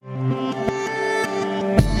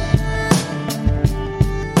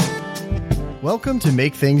Welcome to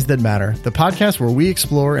Make Things That Matter, the podcast where we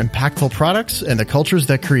explore impactful products and the cultures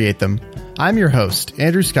that create them. I'm your host,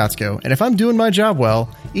 Andrew Scottsko, and if I'm doing my job well,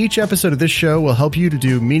 each episode of this show will help you to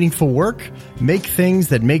do meaningful work, make things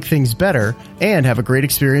that make things better, and have a great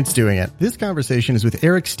experience doing it. This conversation is with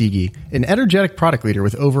Eric Stiege, an energetic product leader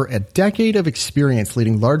with over a decade of experience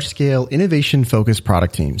leading large-scale, innovation-focused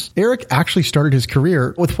product teams. Eric actually started his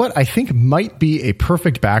career with what I think might be a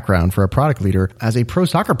perfect background for a product leader as a pro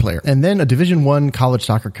soccer player, and then a Division I college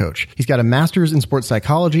soccer coach. He's got a master's in sports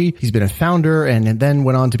psychology, he's been a founder, and then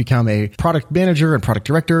went on to become a product manager and product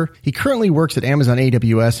director. He currently works at Amazon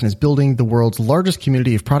AWS and is building the world's largest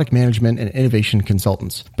community of product management and innovation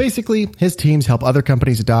consultants. Basically, his teams help other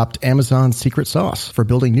companies adopt Amazon's secret sauce for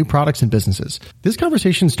building new products and businesses. This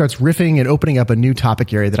conversation starts riffing and opening up a new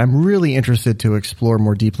topic area that I'm really interested to explore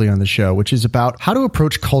more deeply on the show, which is about how to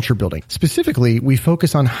approach culture building. Specifically, we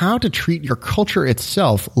focus on how to treat your culture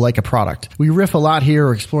itself like a product. We riff a lot here,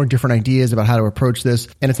 we're exploring different ideas about how to approach this,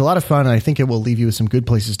 and it's a lot of fun, and I think it will leave you with some good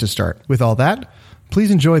places to start. With all that,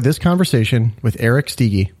 please enjoy this conversation with Eric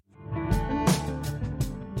Stiege.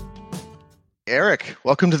 Eric,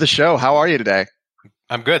 welcome to the show. How are you today?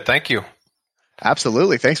 I'm good. Thank you.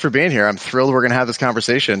 Absolutely. Thanks for being here. I'm thrilled we're going to have this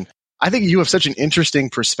conversation. I think you have such an interesting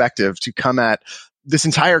perspective to come at this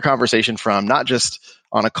entire conversation from, not just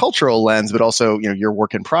on a cultural lens, but also, your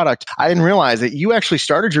work in product. I didn't realize that you actually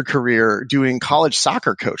started your career doing college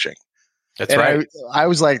soccer coaching. That's right. I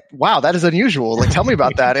was like, wow, that is unusual. Like, tell me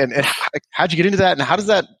about that. And how'd you get into that? And how does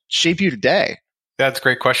that shape you today? That's a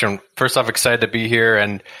great question. First off, excited to be here.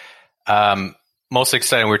 And most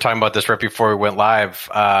excited, we were talking about this right before we went live,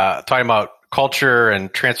 talking about culture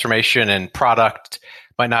and transformation and product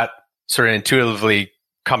might not sort of intuitively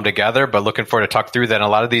come together, but looking forward to talk through that. And a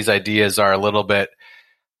lot of these ideas are a little bit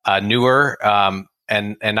newer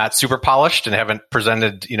and not super polished and haven't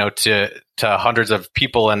presented, to hundreds of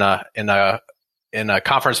people in a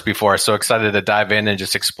conference before. So excited to dive in and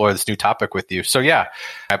just explore this new topic with you. So yeah,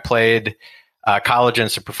 I played college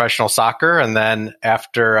and some professional soccer, and then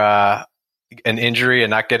after an injury and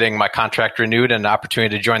not getting my contract renewed and an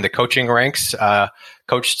opportunity to join the coaching ranks,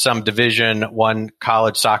 coached some Division I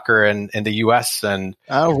college soccer in the U.S. And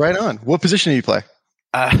oh, right on. What position do you play?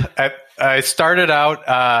 I started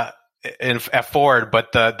out at forward,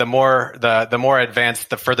 but the more advanced,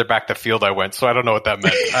 the further back the field I went. So I don't know what that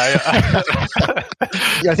meant.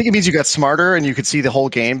 Yeah, I think it means you got smarter and you could see the whole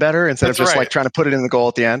game better instead of just like trying to put it in the goal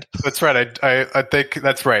at the end. That's right. I think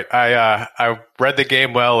that's right. I read the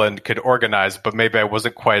game well and could organize, but maybe I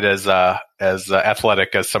wasn't quite as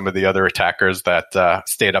athletic as some of the other attackers that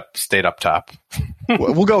stayed up top.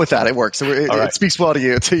 We'll go with that. It works. It speaks well to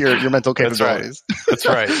you, to your mental capabilities. That's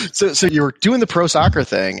right. So you were doing the pro soccer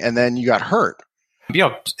thing and then you got hurt.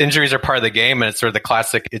 Injuries are part of the game, and it's sort of the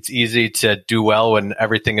classic. It's easy to do well when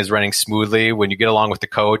everything is running smoothly, when you get along with the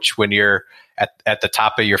coach, when you're at the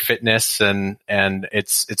top of your fitness, and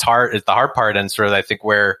it's hard. It's the hard part, and sort of I think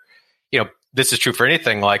where this is true for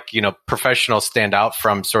anything. Like professionals stand out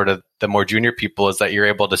from sort of the more junior people is that you're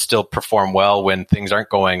able to still perform well when things aren't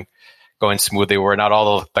going smoothly, where not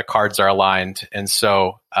all the cards are aligned, and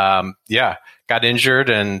so got injured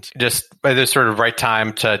and just by the sort of right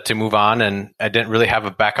time to move on. And I didn't really have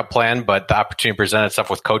a backup plan, but the opportunity presented itself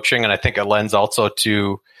with coaching. And I think it lends also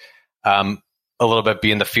to a little bit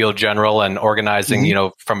being the field general and organizing,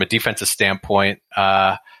 from a defensive standpoint,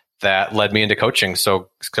 that led me into coaching. So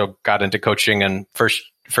got into coaching, and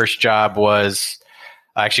first job was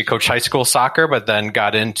I actually coached high school soccer, but then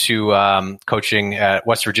got into coaching at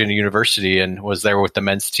West Virginia University and was there with the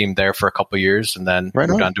men's team there for a couple of years, and then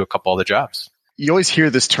moved on to a couple other jobs. You always hear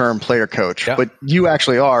this term player coach, but you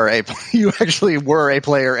actually were a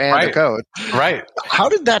player and a coach. Right. How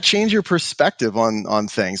did that change your perspective on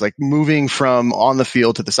things, like moving from on the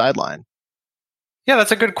field to the sideline? Yeah,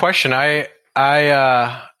 that's a good question. I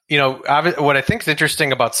what I think is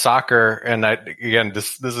interesting about soccer, and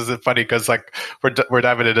this isn't funny because like we're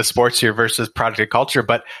diving into sports here versus product and culture,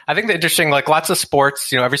 but I think the interesting, like lots of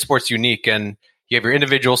sports, every sport's unique, and you have your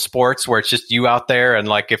individual sports where it's just you out there, and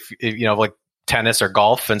like if like tennis or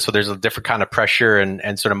golf, and so there's a different kind of pressure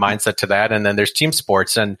and sort of mindset to that, and then there's team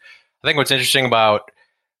sports, and I think what's interesting about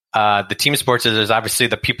the team sports is there's obviously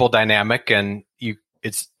the people dynamic, and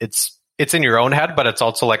it's in your own head, but it's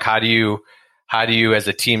also like how do you as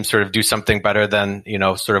a team sort of do something better than,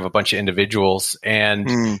 sort of a bunch of individuals. And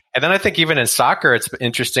then I think even in soccer, it's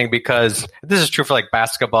interesting because this is true for like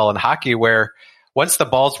basketball and hockey, where once the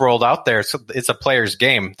ball's rolled out there, so it's a player's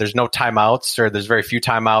game. There's no timeouts, or there's very few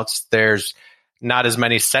timeouts. There's not as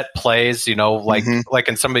many set plays, like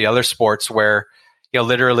in some of the other sports where,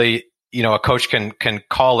 literally a coach can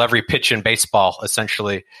call every pitch in baseball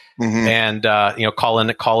essentially, and call in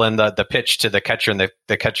the pitch to the catcher, and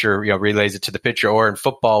the catcher relays it to the pitcher. Or in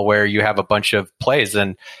football, where you have a bunch of plays,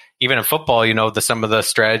 and even in football, some of the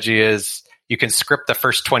strategy is you can script the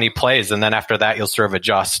first 20 plays, and then after that you'll sort of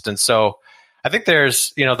adjust. And so I think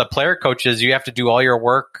there's the player coaches, you have to do all your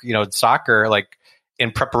work in soccer, like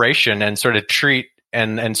in preparation, and sort of treat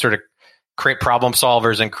and sort of create problem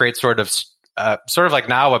solvers, and create sort of like,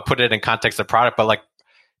 now I put it in context of product, but like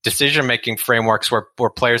decision-making frameworks where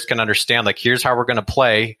players can understand, like, here's how we're going to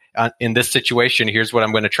play in this situation. Here's what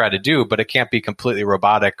I'm going to try to do, but it can't be completely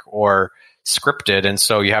robotic or scripted. And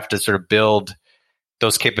so you have to sort of build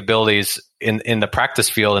those capabilities in the practice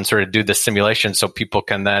field and sort of do the simulation, so people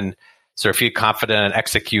can then sort of feel confident and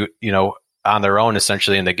execute, on their own,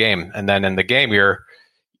 essentially, in the game. And then in the game,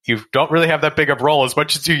 you don't really have that big of a role. As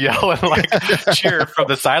much as you yell and like cheer from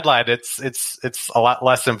the sideline, it's a lot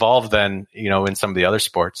less involved than in some of the other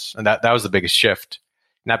sports. And that was the biggest shift,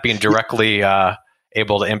 not being directly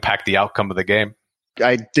able to impact the outcome of the game.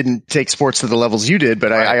 I didn't take sports to the levels you did,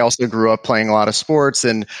 but I also grew up playing a lot of sports,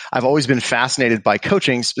 and I've always been fascinated by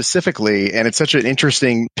coaching specifically. And it's such an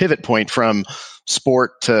interesting pivot point from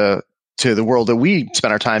sport to the world that we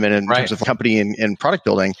spend our time in terms of company and product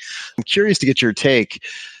building. I'm curious to get your take.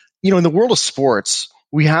 In the world of sports,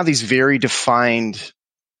 we have these very defined,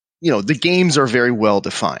 the games are very well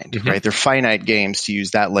defined, right? They're finite games, to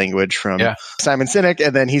use that language from Simon Sinek.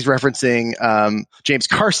 And then he's referencing James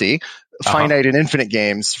Carsey, finite and infinite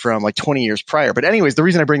games from like 20 years prior. But anyways, the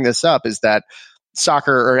reason I bring this up is that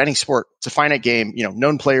soccer or any sport, it's a finite game,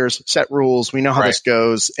 known players, set rules. We know how this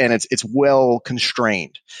goes, and it's well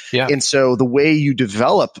constrained. Yeah. And so the way you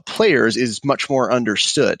develop players is much more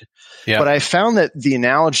understood. Yeah. But I found that the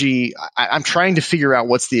analogy, I'm trying to figure out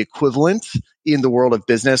what's the equivalent in the world of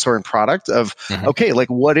business or in product of, okay, like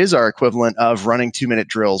what is our equivalent of running 2-minute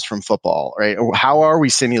drills from football, right? Or how are we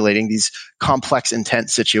simulating these complex,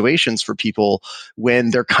 intense situations for people when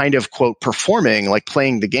they're kind of, quote, performing, like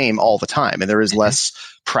playing the game all the time, and there is less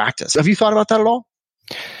practice. Have you thought about that at all?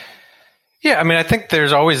 Yeah, I mean, I think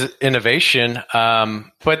there's always innovation,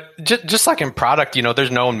 but just like in product, there's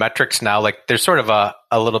known metrics now. Like there's sort of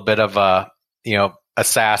a little bit of a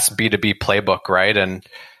SaaS B2B playbook, right? And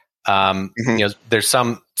there's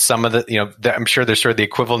some of the I'm sure there's sort of the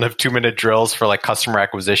equivalent of 2-minute drills for like customer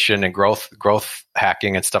acquisition and growth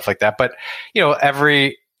hacking and stuff like that. But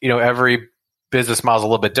every business model is a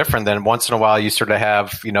little bit different. Then once in a while, you sort of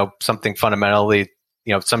have something fundamentally.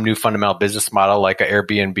 Some new fundamental business model like an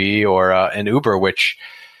Airbnb or an Uber, which,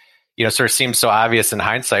 sort of seems so obvious in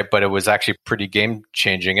hindsight, but it was actually pretty game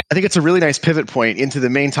changing. I think it's a really nice pivot point into the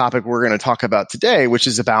main topic we're going to talk about today, which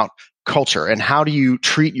is about culture and how do you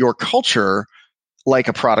treat your culture like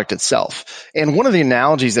a product itself. And one of the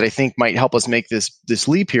analogies that I think might help us make this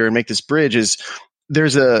leap here and make this bridge is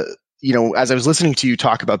there's as I was listening to you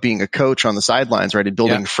talk about being a coach on the sidelines, right, and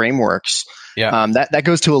building frameworks. Yeah. That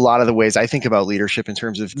goes to a lot of the ways I think about leadership in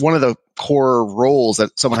terms of one of the core roles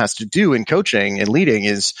that someone has to do in coaching and leading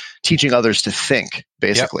is teaching others to think,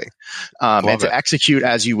 basically, and to execute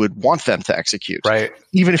as you would want them to execute, right?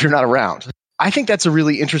 Even if you're not around. I think that's a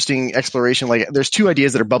really interesting exploration. Like there's two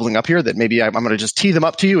ideas that are bubbling up here that maybe I'm going to just tee them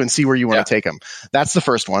up to you and see where you want to take them. That's the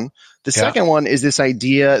first one. The second one is this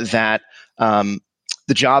idea that,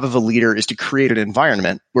 the job of a leader is to create an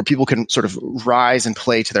environment where people can sort of rise and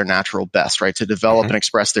play to their natural best, right? To develop and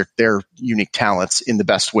express their unique talents in the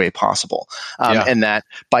best way possible. And that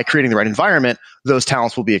by creating the right environment, those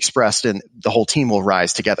talents will be expressed and the whole team will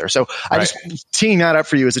rise together. So I just teeing that up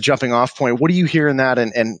for you as a jumping off point. What do you hear in that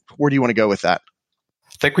and where do you want to go with that?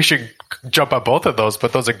 I think we should jump on both of those,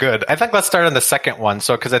 but those are good. I think let's start on the second one.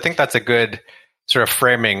 So, cause I think that's a good sort of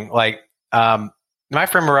framing. Like, my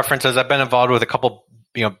frame of reference is I've been involved with a couple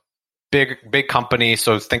big companies.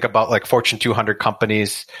 So think about like Fortune 200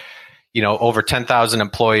 companies, over 10,000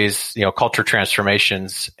 employees, culture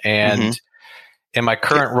transformations. And in my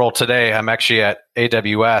current role today, I'm actually at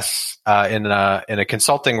AWS in a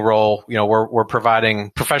consulting role. We're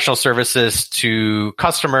providing professional services to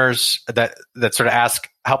customers that sort of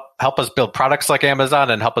help us build products like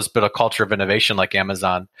Amazon and help us build a culture of innovation like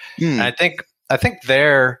Amazon. And I think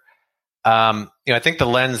there. I think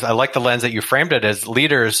I like the lens that you framed it as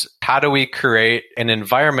leaders. How do we create an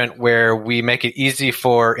environment where we make it easy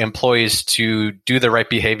for employees to do the right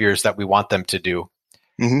behaviors that we want them to do?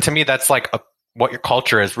 To me, that's like what your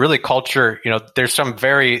culture is. Really culture, there's some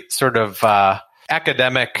very sort of,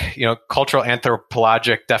 academic, cultural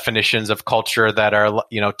anthropologic definitions of culture that are,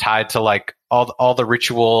 tied to like all the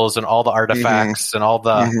rituals and all the artifacts and all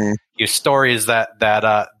the stories that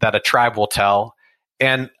a tribe will tell.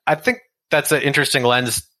 And I think that's an interesting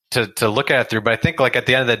lens to look at it through. But I think like at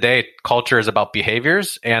the end of the day, culture is about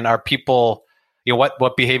behaviors, and our people,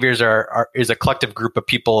 what behaviors is a collective group of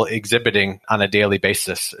people exhibiting on a daily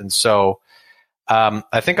basis. And so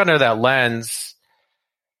I think under that lens,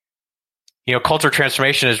 culture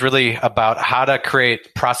transformation is really about how to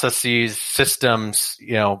create processes, systems,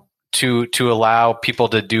 to allow people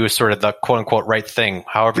to do sort of the quote unquote right thing,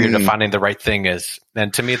 however you're defining the right thing is.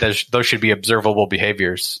 And to me, those should be observable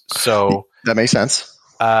behaviors. So that makes sense.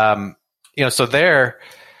 So there,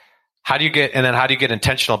 how do you get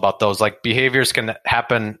intentional about those? Like behaviors can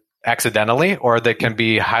happen accidentally, or they can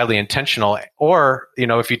be highly intentional. Or,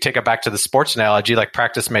 if you take it back to the sports analogy, like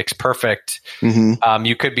practice makes perfect,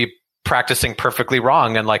 you could be practicing perfectly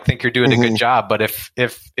wrong and like think you're doing a good job. But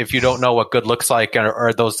if you don't know what good looks like,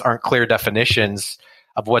 or those aren't clear definitions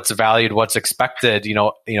of what's valued, what's expected,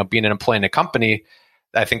 being an employee in a company,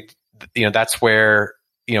 I think, that's where,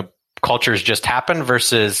 cultures just happen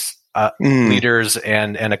versus leaders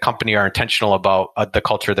and a company are intentional about the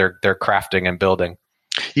culture they're crafting and building.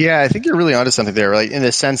 Yeah, I think you're really onto something there, right? In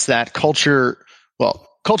the sense that culture will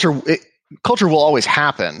always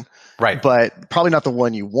happen, right? But probably not the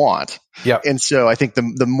one you want. Yeah. And so I think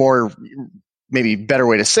the more maybe better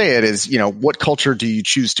way to say it is, what culture do you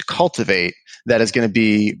choose to cultivate that is going to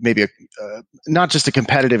be maybe not just a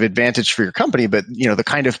competitive advantage for your company, but the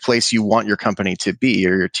kind of place you want your company to be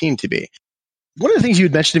or your team to be. One of the things you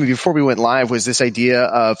had mentioned to me before we went live was this idea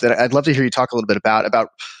of that. I'd love to hear you talk a little bit about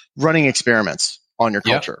running experiments on your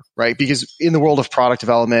culture, right? Because in the world of product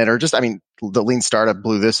development, or just, the lean startup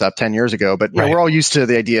blew this up 10 years ago, but we're all used to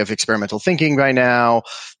the idea of experimental thinking by now,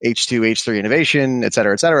 H2, H3 innovation, et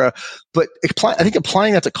cetera, et cetera. But I think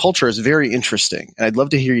applying that to culture is very interesting. And I'd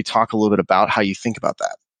love to hear you talk a little bit about how you think about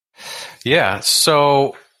that. Yeah.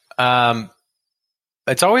 So,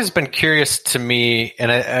 it's always been curious to me,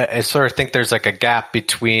 and I sort of think there's like a gap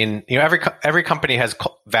between, every company has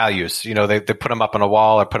values, they put them up on a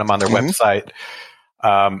wall or put them on their website.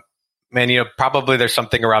 And probably there's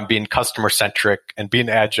something around being customer centric and being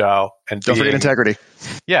agile and don't forget integrity.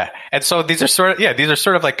 Yeah. And so these are sort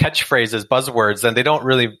of like catchphrases, buzzwords, and they don't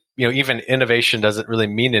really, even innovation doesn't really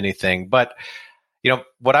mean anything. But,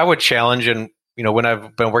 what I would challenge, and, when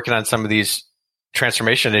I've been working on some of these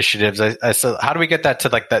transformation initiatives, I said, how do we get that to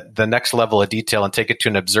like the next level of detail and take it to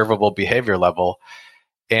an observable behavior level?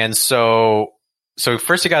 And so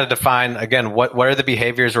first you got to define, again, what are the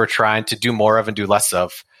behaviors we're trying to do more of and do less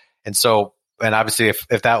of? And obviously if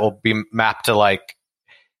that will be mapped to like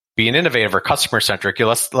being innovative or customer centric,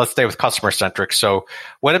 let's stay with customer centric. So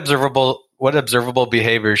what observable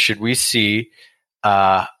behaviors should we see,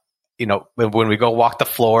 when we go walk the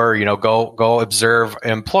floor, go observe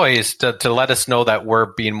employees to let us know that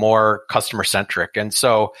we're being more customer centric. And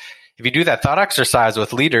so if you do that thought exercise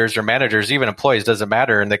with leaders or managers, even employees, doesn't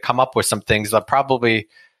matter, and they come up with some things, they'll probably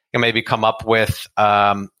maybe come up with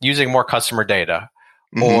using more customer data,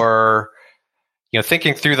 or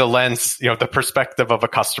thinking through the lens, the perspective of a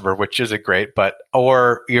customer, which isn't great,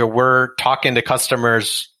 or we're talking to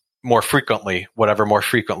customers more frequently, whatever more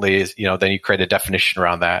frequently is, then you create a definition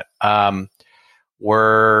around that. And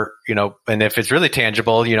if it's really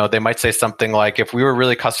tangible, they might say something like, if we were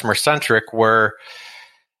really customer centric,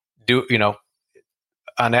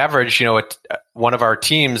 on average, one of our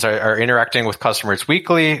teams are interacting with customers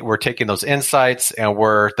weekly. We're taking those insights and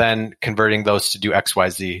we're then converting those to do X, Y,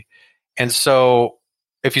 Z. And so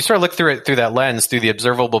if you sort of look through it through that lens, through the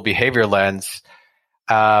observable behavior lens,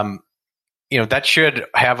 that should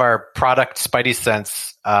have our product spidey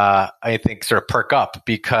sense, I think, sort of perk up,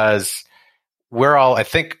 because we're all, I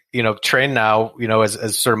think, trained now,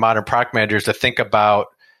 as sort of modern product managers to think about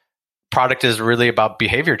product is really about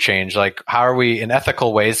behavior change. Like, how are we in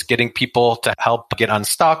ethical ways getting people to help get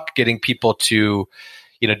unstuck, getting people to,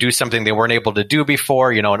 do something they weren't able to do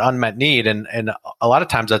before, an unmet need. And a lot of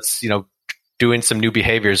times that's, doing some new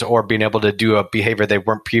behaviors or being able to do a behavior they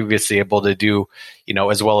weren't previously able to do,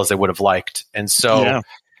 as well as they would have liked. And so,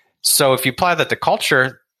 so if you apply that to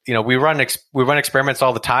culture, we run experiments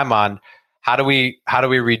all the time on how do we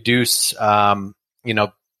reduce, a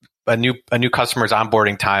new customer's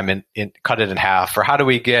onboarding time and cut it in half, or how do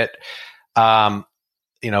we get,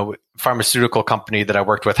 pharmaceutical company that I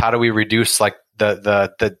worked with, how do we reduce like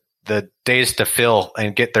the days to fill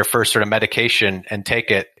and get their first sort of medication and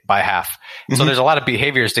take it by half. So there's a lot of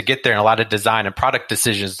behaviors to get there and a lot of design and product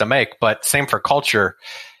decisions to make, but same for culture.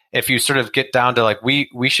 If you sort of get down to like, we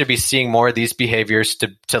should be seeing more of these behaviors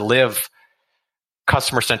to live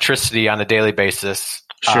customer centricity on a daily basis.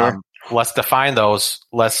 Sure. Let's define those,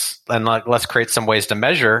 let's create some ways to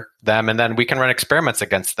measure them, and then we can run experiments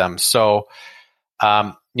against them. So,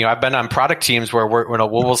 I've been on product teams where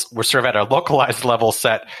we're sort of at a localized level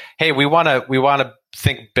set. Hey, we want to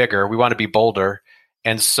think bigger. We want to be bolder.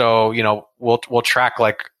 And so, we'll track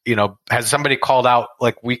has somebody called out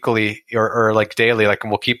like weekly or like daily, like,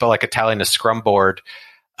 and we'll keep a tally in a Scrum board.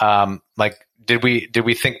 Did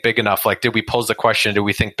we think big enough? Like, did we pose the question? Did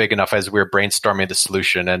we think big enough as we were brainstorming the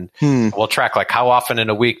solution? And we'll track like how often in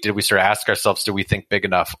a week did we sort of ask ourselves, do we think big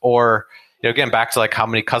enough? Or, again, back to like how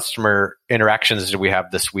many customer interactions did we have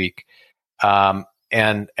this week? And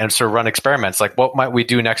sort of run experiments. Like, what might we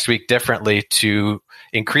do next week differently to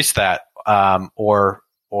increase that? Or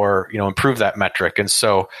improve that metric. And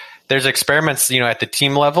so there's experiments, at the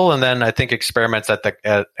team level, and then I think experiments at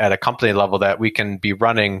a company level that we can be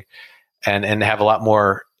running and have a lot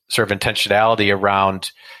more sort of intentionality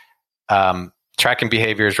around tracking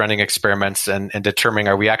behaviors, running experiments, and determining,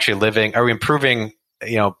 are we improving,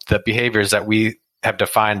 the behaviors that we have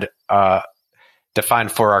defined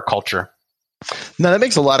for our culture. No, that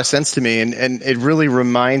makes a lot of sense to me. And it really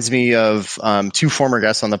reminds me of two former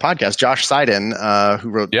guests on the podcast, Josh Seiden, who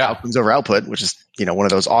wrote Outcomes Over Output, which is, one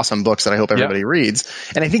of those awesome books that I hope everybody reads.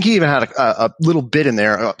 And I think he even had a little bit in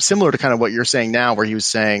there similar to kind of what you're saying now, where he was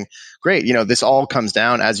saying, great, this all comes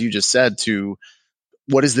down, as you just said, to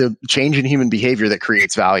what is the change in human behavior that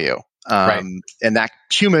creates value. Right. And that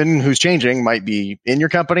human who's changing might be in your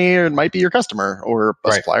company, or it might be your customer or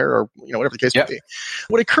a supplier, or whatever the case may be.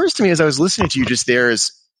 What occurs to me as I was listening to you just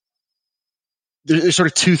there's sort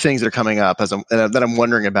of two things that are coming up that I'm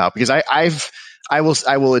wondering about, because I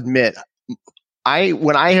will admit,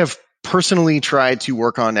 when I have personally tried to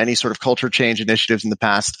work on any sort of culture change initiatives in the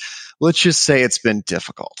past, let's just say it's been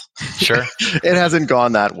difficult. Sure. It hasn't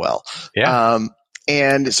gone that well. Yeah.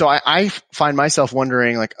 And so I find myself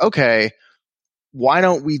wondering, like, okay, why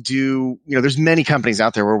don't we do, there's many companies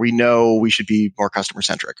out there where we know we should be more customer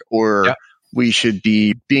centric, or we should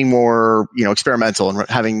be being more, experimental and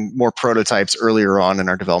having more prototypes earlier on in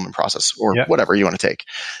our development process, or whatever you want to take.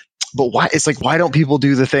 But why don't people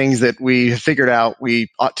do the things that we figured out we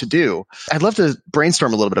ought to do? I'd love to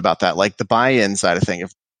brainstorm a little bit about that, like the buy-in side of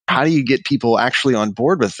things. How do you get people actually on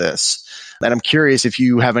board with this? And I'm curious if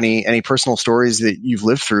you have any personal stories that you've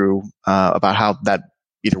lived through about how that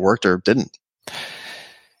either worked or didn't.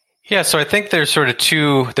 Yeah, so I think there's sort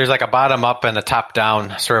of there's like a bottom up and a top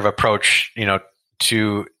down sort of approach,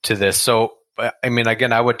 to this. So, I mean,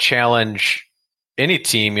 again, I would challenge any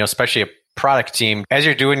team, especially a product team, as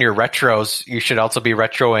you're doing your retros, you should also be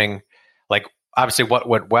retroing, like, obviously what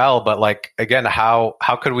went well, but like, again, how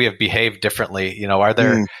could we have behaved differently? Are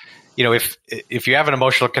there, if you have an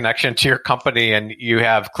emotional connection to your company and you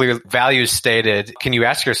have clear values stated, can you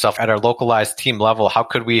ask yourself at our localized team level, how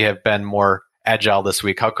could we have been more agile this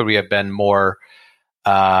week? How could we have been more,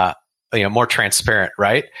 more transparent?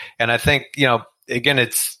 Right. And I think, again,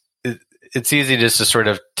 it's easy just to sort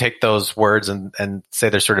of take those words and say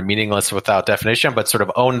they're sort of meaningless without definition, but sort of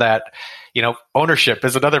own that, ownership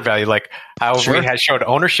is another value. Like how we had showed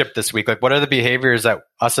ownership this week. Like, what are the behaviors that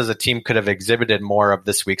us as a team could have exhibited more of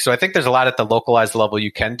this week? So I think there's a lot at the localized level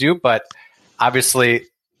you can do, but obviously,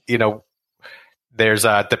 there's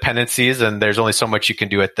dependencies and there's only so much you can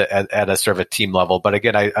do at a sort of a team level. But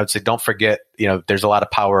again, I would say, don't forget, there's a lot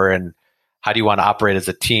of power in how do you want to operate as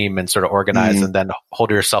a team and sort of organize and then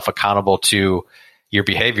hold yourself accountable to your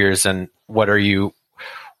behaviors, and what are you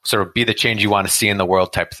sort of be the change you want to see in the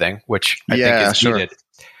world type thing, which I think is needed.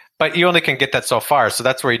 But you only can get that so far. So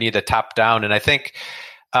that's where you need a top down. And I think,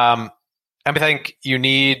 I think you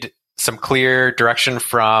need some clear direction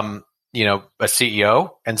from, a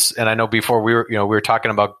CEO. And I know before we were talking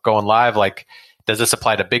about going live, like, does this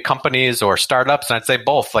apply to big companies or startups? And I'd say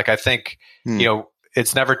both. Like, I think,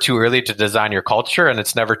 it's never too early to design your culture, and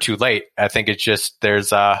it's never too late. I think it's just,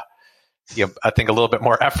 there's I think a little bit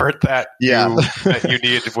more effort that you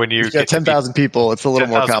need when you get 10,000 people. It's a little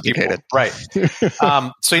more complicated. People.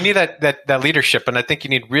 Right. So you need that leadership. And I think you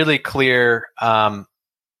need really clear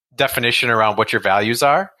definition around what your values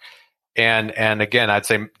are. And again, I'd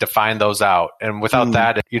say define those out. And without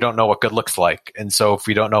that, you don't know what good looks like. And so if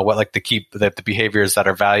you don't know what like the behaviors that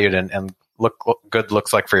are valued and look good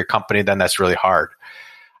looks like for your company, then that's really hard.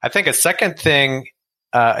 I think a second thing,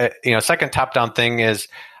 second top-down thing is,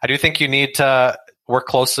 I do think you need to work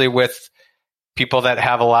closely with people that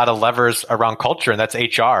have a lot of levers around culture, and that's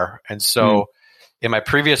HR. And so in my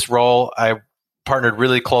previous role, I partnered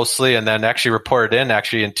really closely and then actually reported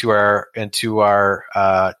into our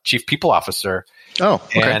chief people officer. Oh,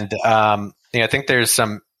 okay. And I think there's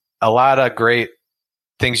a lot of great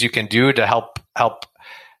things you can do to help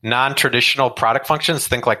non-traditional product functions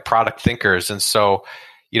think like product thinkers. And so,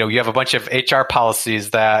 you have a bunch of HR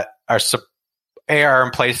policies that AR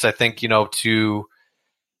in place, I think, to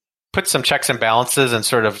put some checks and balances and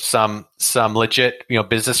sort of some legit,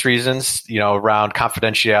 business reasons, around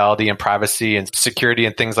confidentiality and privacy and security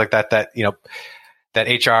and things like that, that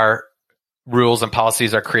HR rules and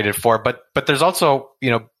policies are created for. But there's also,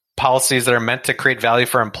 policies that are meant to create value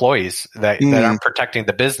for employees that aren't protecting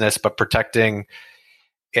the business, but protecting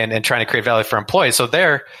and trying to create value for employees. So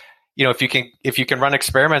there, if you can run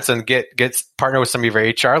experiments and get partner with some of your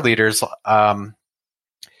HR leaders,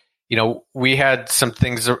 we had some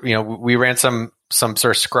things, we ran some sort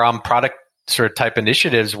of Scrum product sort of type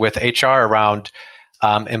initiatives with HR around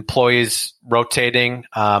employees rotating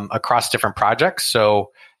across different projects.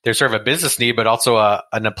 So there's sort of a business need, but also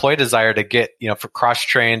an employee desire to get, for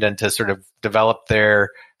cross-trained and to sort of develop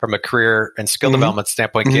from a career and skill development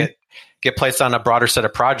standpoint, get placed on a broader set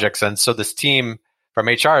of projects. And so this team from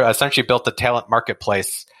HR essentially built the talent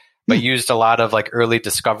marketplace, but used a lot of like early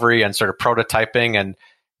discovery and sort of prototyping and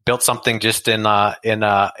built something just in an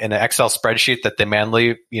Excel spreadsheet that they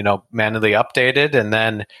manually updated, and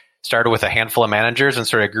then started with a handful of managers and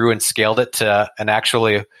sort of grew and scaled it to an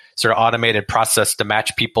actually sort of automated process to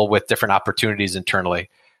match people with different opportunities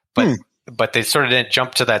internally. But they sort of didn't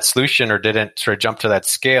jump to that solution or didn't sort of jump to that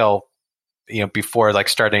scale, before like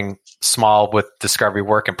starting small with discovery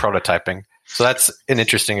work and prototyping. So that's an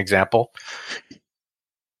interesting example.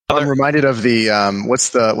 I'm reminded of the what's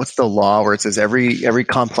the law where it says every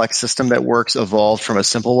complex system that works evolved from a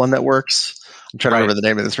simple one that works. I'm trying to remember the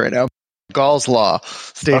name of this right now. Gall's law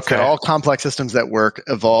states that all complex systems that work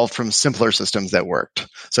evolved from simpler systems that worked.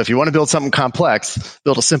 So if you want to build something complex,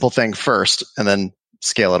 build a simple thing first and then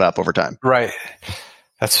scale it up over time. Right.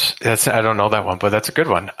 That's I don't know that one, but that's a good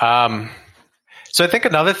one. So I think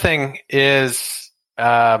another thing is,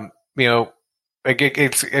 it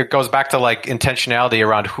goes back to like intentionality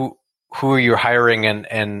around who you're hiring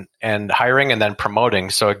and hiring and then promoting.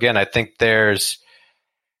 So again, I think there's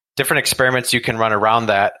different experiments you can run around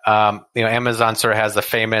that. Amazon sort of has the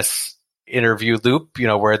famous interview loop,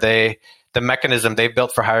 where the mechanism they've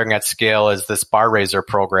built for hiring at scale is this bar raiser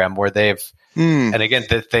program where and again,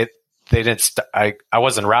 they didn't, I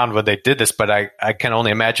wasn't around when they did this, but I can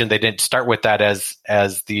only imagine they didn't start with that as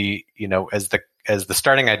the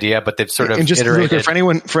starting idea, but they've sort of iterated.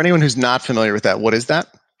 For anyone who's not familiar with that, what is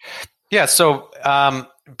that? Yeah. So,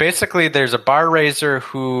 basically there's a bar raiser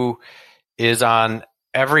who is on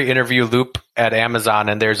every interview loop at Amazon,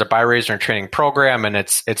 and there's a bar raiser training program, and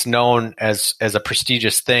it's known as a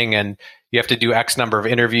prestigious thing. And you have to do X number of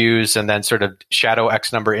interviews and then sort of shadow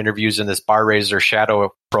X number of interviews in this bar raiser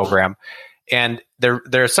shadow program. And they're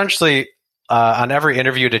essentially, on every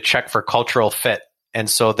interview to check for cultural fit. And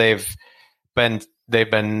so they've been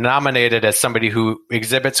nominated as somebody who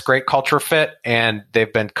exhibits great culture fit, and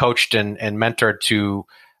they've been coached and mentored to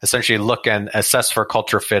essentially look and assess for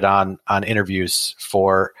culture fit on interviews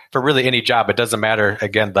for really any job. It doesn't matter,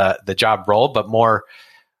 again, the job role, but more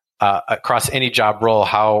across any job role,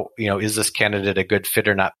 how, is this candidate a good fit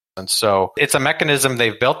or not? And so it's a mechanism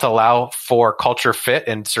they've built to allow for culture fit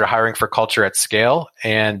and sort of hiring for culture at scale.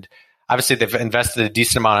 And obviously they've invested a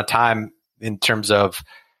decent amount of time in terms of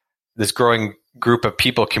this growing group of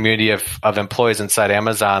people, community of employees inside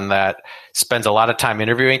Amazon that spends a lot of time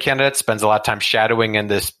interviewing candidates, spends a lot of time shadowing in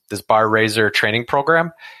this bar raiser training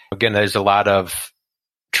program. Again, there's a lot of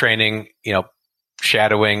training,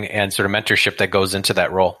 shadowing and sort of mentorship that goes into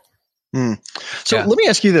that role. So let me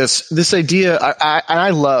ask you this idea. I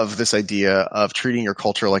love this idea of treating your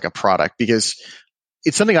culture like a product, because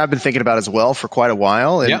it's something I've been thinking about as well for quite a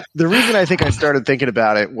while. And the reason I think I started thinking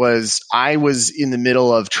about it was I was in the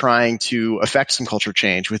middle of trying to affect some culture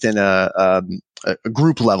change within a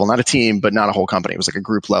group level, not a team, but not a whole company. It was like a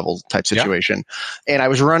group level type situation. And I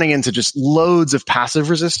was running into just loads of passive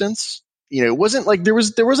resistance. It wasn't like there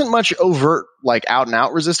wasn't much overt, like out and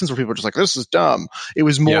out resistance where people were just like, this is dumb. It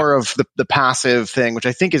was more of the passive thing, which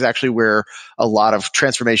I think is actually where a lot of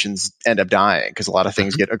transformations end up dying, because a lot of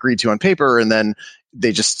things get agreed to on paper and then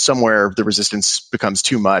they just somewhere the resistance becomes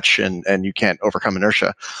too much and you can't overcome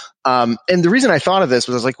inertia. And the reason I thought of this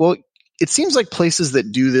was I was like, well, it seems like places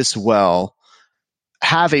that do this well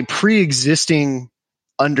have a pre-existing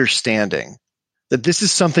understanding that this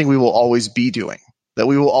is something we will always be doing, that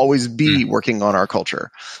we will always be working on our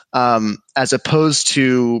culture, as opposed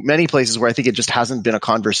to many places where I think it just hasn't been a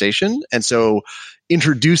conversation. And so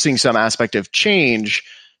introducing some aspect of change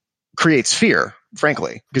creates fear,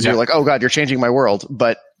 frankly, because you're like, oh God, you're changing my world,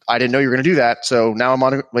 but I didn't know you were going to do that. So now I'm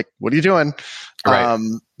on, like, what are you doing? Right.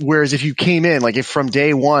 Whereas if you came in, like if from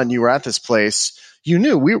day one you were at this place, you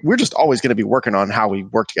knew we're just always going to be working on how we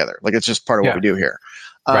work together. Like it's just part of what we do here.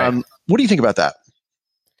 What do you think about that?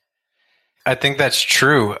 I think that's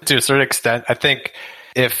true to a certain extent. I think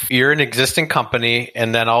if you're an existing company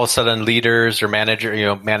and then all of a sudden leaders or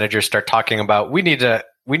managers start talking about we need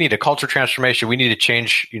a culture transformation, we need to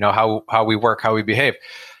change, how we work, how we behave.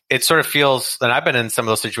 It sort of feels, and I've been in some of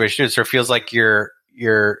those situations too, it sort of feels like you're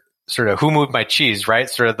sort of who moved my cheese, right?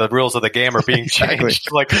 Sort of the rules of the game are being changed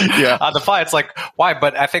on the fly. It's like, why?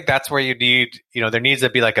 But I think that's where you need, there needs to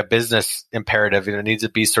be like a business imperative. It needs to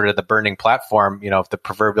be sort of the burning platform, the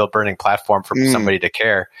proverbial burning platform for somebody to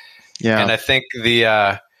care. Yeah. And I think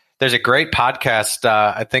there's a great podcast.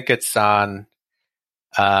 I think it's on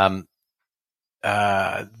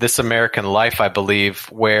This American Life, I believe,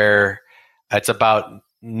 where it's about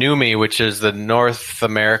NUMMI, which is the North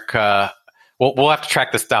America. We'll have to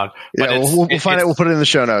track this down. Yeah, we'll find it. We'll put it in the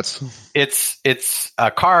show notes. It's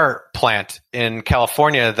a car plant in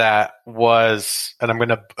California that was, and I'm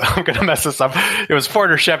gonna mess this up. It was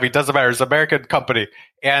Ford or Chevy, doesn't matter. It's an American company,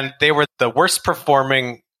 and they were the worst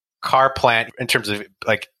performing car plant in terms of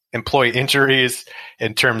like employee injuries,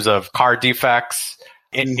 in terms of car defects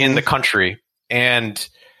in the country, and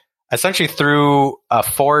essentially through a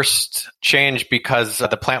forced change because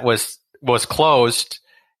the plant was closed.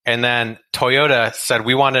 And then Toyota said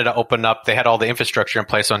we wanted to open up. They had all the infrastructure in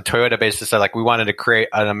place. So on Toyota basically said we wanted to create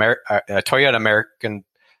a Toyota American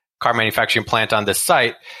car manufacturing plant on this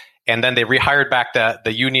site. And then they rehired back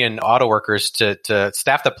the union auto workers to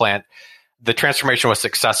staff the plant. The transformation was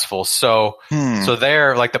successful. So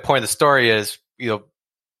there, like the point of the story is,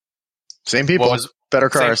 same people, better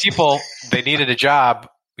cars. Same people, they needed a job.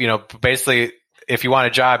 Basically, if you want a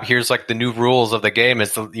job, here's like the new rules of the game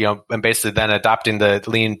is, and basically then adopting the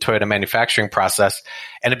lean Toyota manufacturing process.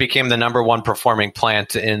 And it became the number one performing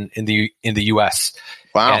plant in the US.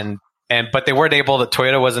 Wow. But they weren't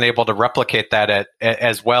Toyota wasn't able to replicate that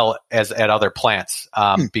as well as at other plants.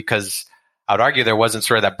 Because I would argue there wasn't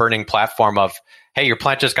sort of that burning platform of, hey, your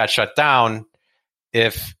plant just got shut down.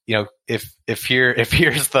 If you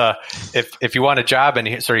want a job and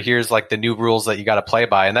here's like the new rules that you got to play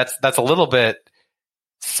by. And that's a little bit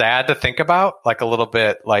sad to think about, like a little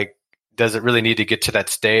bit like, does it really need to get to that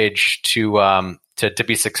stage to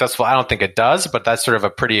be successful? I don't think it does, but that's sort of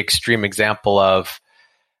a pretty extreme example of,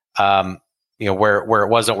 where it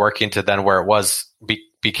wasn't working to then where it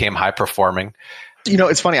became high performing.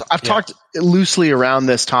 It's funny. I've talked loosely around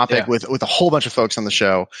this topic with a whole bunch of folks on the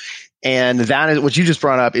show. And that is what you just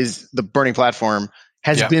brought up is the burning platform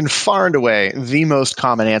has been far and away the most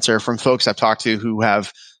common answer from folks I've talked to who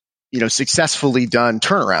have, successfully done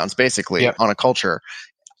turnarounds basically on a culture,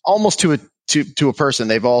 almost to a person.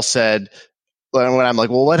 They've all said, when I'm like,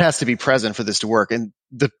 well, what has to be present for this to work? And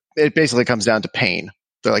it basically comes down to pain.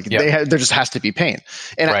 They're like, there just has to be pain.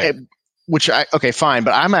 And fine.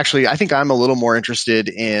 But I think I'm a little more interested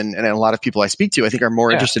in, and a lot of people I speak to, I think are more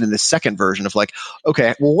interested in the second version of like,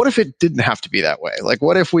 okay, well, what if it didn't have to be that way? Like,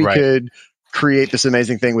 what if we could create this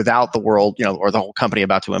amazing thing without the world, or the whole company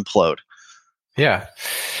about to implode? Yeah.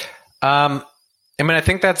 I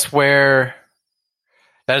think that's where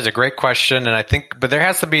that is a great question. And I think, but there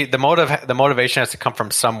has to be the motivation has to come from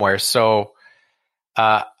somewhere. So,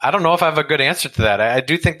 I don't know if I have a good answer to that. I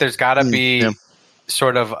do think there's gotta be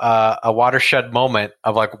sort of a watershed moment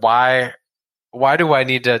of like, why do I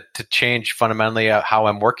need to change fundamentally how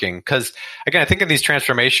I'm working? Because again, I think in these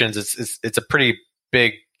transformations, it's a pretty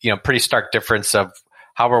big, pretty stark difference of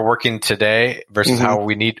how we're working today versus how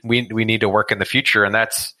we need to work in the future, and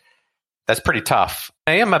that's pretty tough.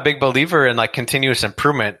 I am a big believer in like continuous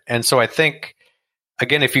improvement, and so I think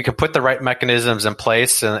again, if you can put the right mechanisms in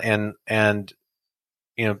place and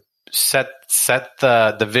set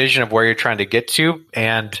the vision of where you're trying to get to,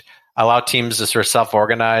 and allow teams to sort of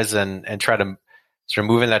self-organize and try to sort of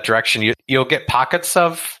move in that direction, you'll get pockets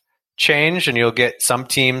of change, and you'll get some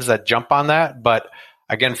teams that jump on that. But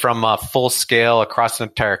again, from a full scale across an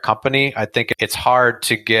entire company, I think it's hard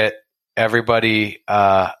to get everybody,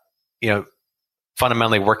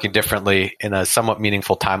 fundamentally working differently in a somewhat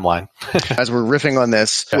meaningful timeline. As we're riffing on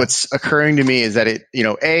this, what's occurring to me is that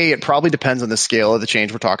it probably depends on the scale of the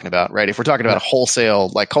change we're talking about, right? If we're talking about a wholesale,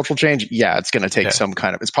 like cultural change, it's going to take it's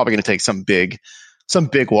probably going to take some big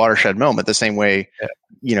watershed moment, the same way,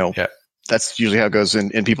 that's usually how it goes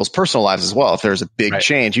in people's personal lives as well. If there's a big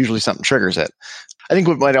change, usually something triggers it. I think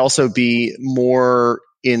what might also be more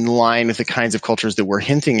in line with the kinds of cultures that we're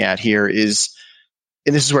hinting at here is,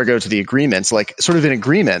 and this is where I go to the agreements, like sort of an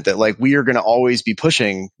agreement that like we are going to always be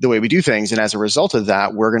pushing the way we do things. And as a result of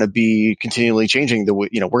that, we're going to be continually changing we're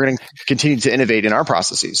going to continue to innovate in our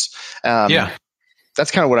processes.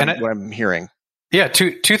 That's kind of what I'm hearing. Yeah.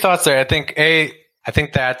 Two thoughts there. I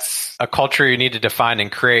think that's a culture you need to define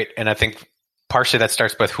and create. And I think partially that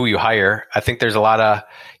starts with who you hire. I think there's a lot of,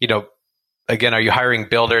 again, are you hiring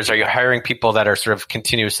builders? Are you hiring people that are sort of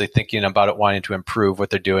continuously thinking about it, wanting to improve what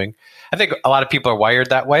they're doing? I think a lot of people are wired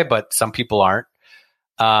that way, but some people aren't.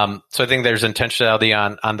 So I think there's intentionality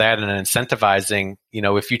on that and incentivizing,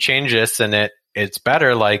 if you change this and it's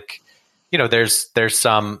better, there's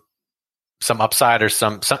some upside or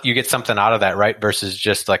some you get something out of that, right? Versus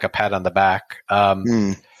just like a pat on the back.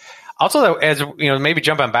 Also, as maybe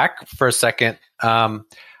jumping back for a second, I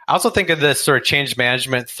also think of this sort of change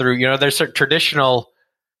management through, there's sort of traditional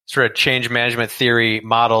sort of change management theory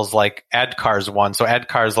models like ADKAR's one. So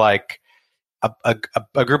ADKAR's like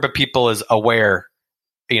a group of people is aware,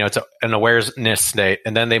 it's an awareness state,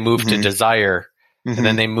 and then they move to desire, and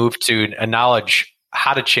then they move to a knowledge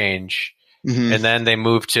how to change, and then they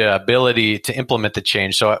move to ability to implement the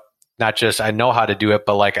change. So not just I know how to do it,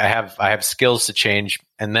 but like I have skills to change,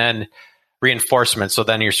 and then reinforcement. So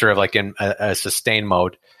then you're sort of like in a sustain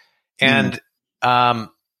mode. And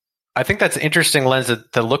I think that's an interesting lens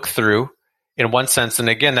to look through in one sense. And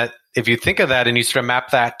again, that if you think of that and you sort of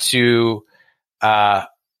map that to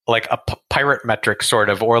like a pirate metric sort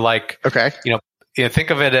of, or like, think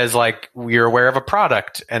of it as like you're aware of a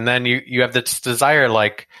product, and then you have this desire,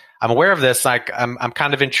 like I'm aware of this, like I'm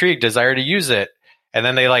kind of intrigued, desire to use it. And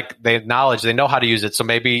then they acknowledge, they know how to use it. So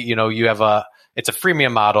maybe, you have it's a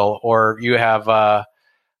freemium model, or you have a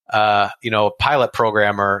pilot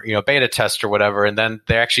program or, beta test or whatever. And then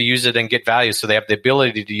they actually use it and get value. So they have the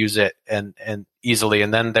ability to use it and easily.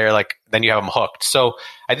 And then then you have them hooked. So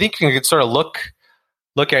I think you can sort of look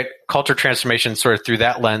at culture transformation sort of through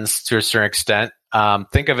that lens to a certain extent.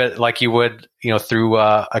 Think of it like you would, through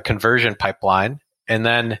a conversion pipeline. And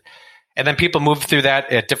then people move through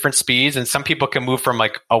that at different speeds. And some people can move from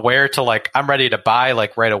like aware to like, I'm ready to buy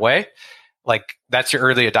like right away. Like that's your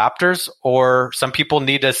early adopters, or some people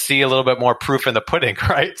need to see a little bit more proof in the pudding,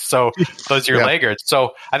 right? So those are your laggards.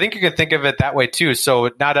 So I think you can think of it that way too. So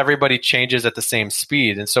not everybody changes at the same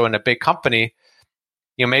speed. And so in a big company,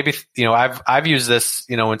 maybe, I've used this,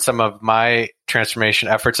 in some of my transformation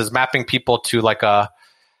efforts as mapping people to like a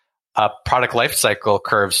product lifecycle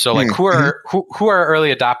curve. So like who are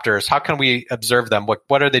early adopters? How can we observe them?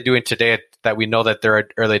 What are they doing today that we know that they're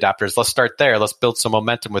early adopters? Let's start there. Let's build some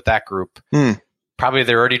momentum with that group. Probably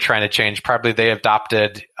they're already trying to change. Probably they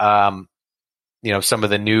adopted, some of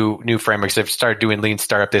the new frameworks. They've started doing lean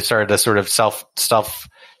startup. They've started to sort of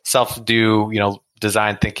self do,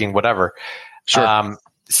 design thinking, whatever. Sure.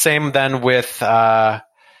 Same then with,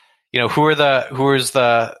 who is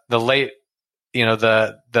the late,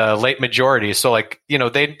 the late majority. So like,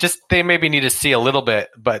 they maybe need to see a little bit,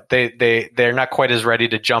 but they're not quite as ready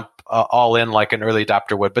to jump all in like an early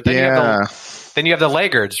adopter would. But then you have the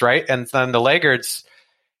laggards, right? And then the laggards,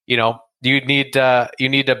 you need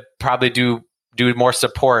to probably do more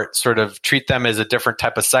support, sort of treat them as a different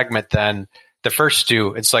type of segment than the first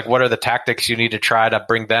two. It's like, what are the tactics you need to try to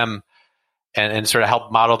bring them and sort of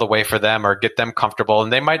help model the way for them or get them comfortable?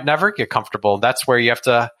 And they might never get comfortable. That's where you have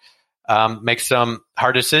to make some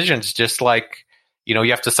hard decisions, just like,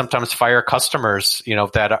 you have to sometimes fire customers,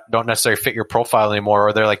 that don't necessarily fit your profile anymore,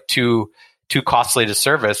 or they're like too costly to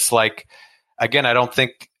service. Like, again, I don't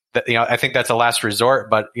think that, I think that's a last resort,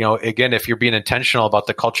 but, again, if you're being intentional about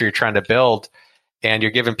the culture you're trying to build and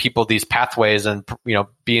you're giving people these pathways and,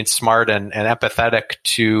 being smart and empathetic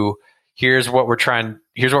to here's what we're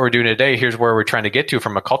doing today, here's where we're trying to get to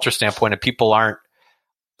from a culture standpoint, and people aren't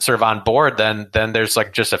sort of on board, then there's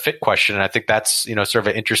like just a fit question. And I think that's, sort of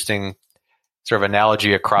an interesting sort of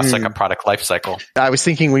analogy across like a product life cycle. I was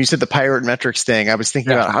thinking when you said the pirate metrics thing, I was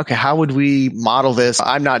thinking about, okay, how would we model this?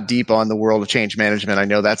 I'm not deep on the world of change management. I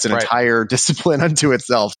know that's an entire discipline unto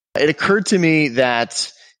itself. It occurred to me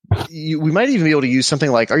that we might even be able to use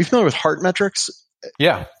something like, are you familiar with heart metrics?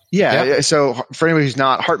 Yeah. So for anybody who's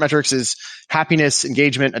not, heart metrics is happiness,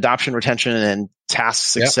 engagement, adoption, retention, and task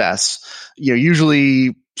success.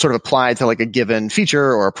 Usually sort of applied to like a given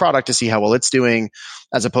feature or a product to see how well it's doing,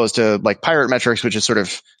 as opposed to like pirate metrics, which is sort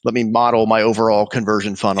of, let me model my overall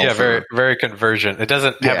conversion funnel. Yeah, very, very conversion. It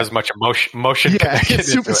doesn't have as much emotion. Yeah,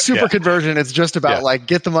 it's super conversion. It's just about like,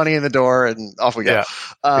 get the money in the door and off we go.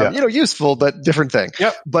 Useful, but different thing.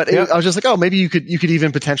 But I was just like, oh, maybe you could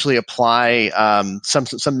even potentially apply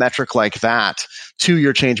some metric like that to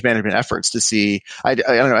your change management efforts to see. I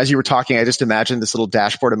don't know. As you were talking, I just imagined this little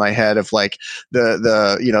dashboard in my head of like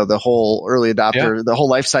the whole early adopter, the whole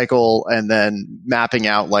life cycle, and then mapping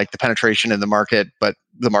out like the penetration in the market, but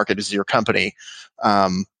the market is your company,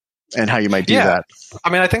 and how you might do that. I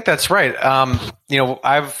mean, I think that's right.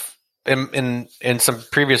 I've in some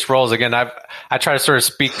previous roles, again, I try to sort of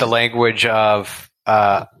speak the language of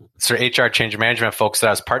sort of HR change management folks that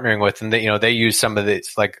I was partnering with, and they use some of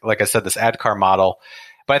this, like I said, this ADKAR model.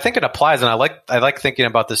 But I think it applies, and I like thinking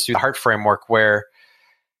about this through the HEART framework, where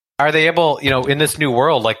are they able, in this new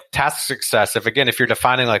world, like task success, if you're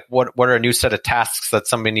defining like what are a new set of tasks that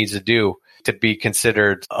somebody needs to do to be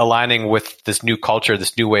considered aligning with this new culture,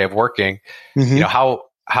 this new way of working,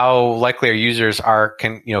 how likely our users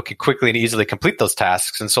can quickly and easily complete those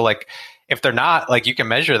tasks. And so like, if they're not, like, you can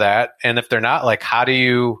measure that. And if they're not, like, how do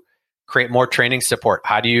you create more training support?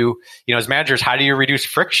 How do you, as managers, how do you reduce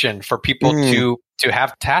friction for people to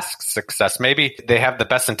have task success? Maybe they have the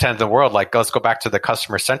best intent in the world. Like, let's go back to the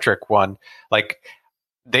customer centric one. Like,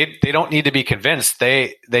 they don't need to be convinced.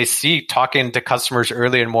 They see talking to customers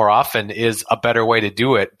early and more often is a better way to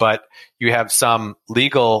do it. But you have some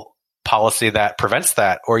legal policy that prevents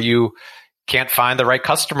that, or you can't find the right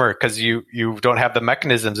customer because you don't have the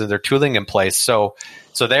mechanisms and their tooling in place. So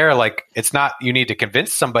they're like, it's not you need to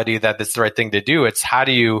convince somebody that it's the right thing to do. It's how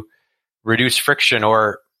do you reduce friction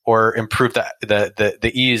or improve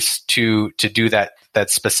the ease to do that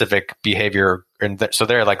specific behavior. And so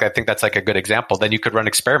they're like, I think that's like a good example. Then you could run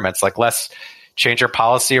experiments, like let's change our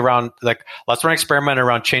policy around, like let's run an experiment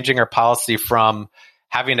around changing our policy from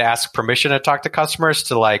having to ask permission to talk to customers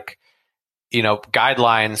to like,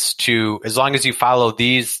 guidelines to, as long as you follow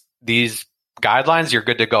these guidelines, you're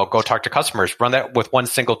good to go. Go talk to customers. Run that with one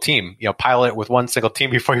single team. Pilot it with one single team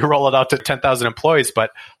before you roll it out to 10,000 employees.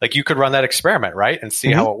 But like, you could run that experiment, right, and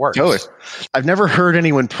see how it works. Totally. I've never heard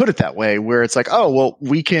anyone put it that way, where it's like, oh, well,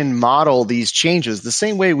 we can model these changes the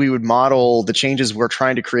same way we would model the changes we're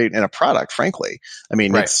trying to create in a product. Frankly, I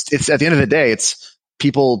mean, right. It's at the end of the day, it's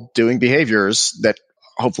people doing behaviors that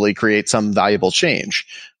hopefully create some valuable change.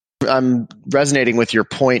 I'm resonating with your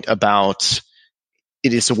point about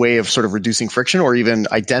it is a way of sort of reducing friction or even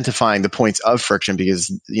identifying the points of friction,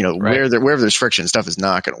 because, right. wherever there's friction, stuff is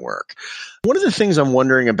not going to work. One of the things I'm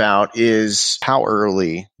wondering about is how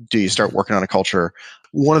early do you start working on a culture?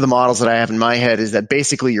 One of the models that I have in my head is that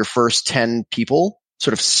basically your first 10 people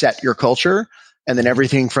sort of set your culture, and then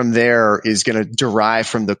everything from there is going to derive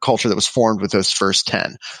from the culture that was formed with those first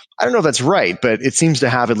 10. I don't know if that's right, but it seems to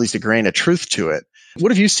have at least a grain of truth to it. What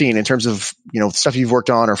have you seen in terms of, stuff you've worked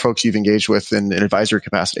on or folks you've engaged with in advisory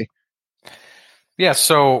capacity? Yeah,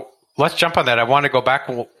 so let's jump on that. I want to go back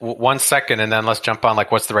 1 second, and then let's jump on like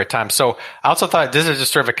what's the right time. So I also thought this is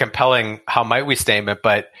just sort of a compelling how might we statement,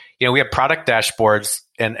 but we have product dashboards,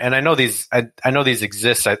 and I know these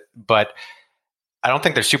exist, but I don't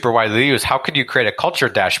think they're super widely used. How could you create a culture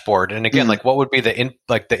dashboard? And again, like what would be the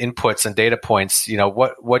inputs and data points?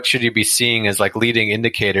 What should you be seeing as like leading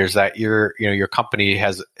indicators that your company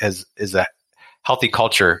is a healthy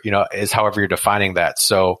culture, is however you're defining that.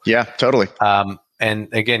 So yeah, totally.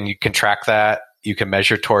 And again, you can track that, you can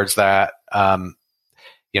measure towards that. Think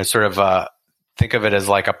of it as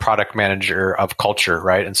like a product manager of culture,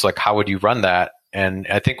 right? And so like, how would you run that? And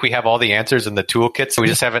I think we have all the answers in the toolkit, so we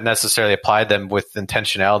just haven't necessarily applied them with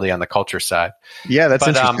intentionality on the culture side. Yeah, that's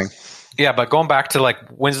interesting. But going back to like,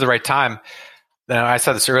 when's the right time? I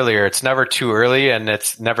said this earlier, it's never too early and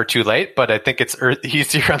it's never too late, but I think it's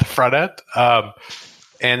easier on the front end.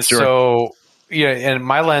 And sure. So, in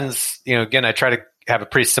my lens, again, I try to have a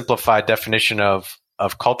pretty simplified definition of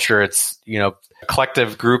culture. It's,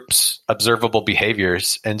 collective groups, observable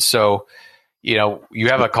behaviors. And so, you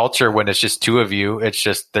have a culture when it's just two of you. It's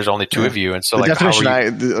just there's only two of you, and so the definition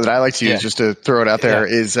that I like to use, just to throw it out there,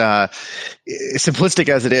 is simplistic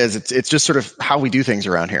as it is. It's just sort of how we do things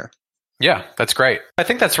around here. Yeah, that's great. I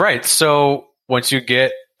think that's right. So once you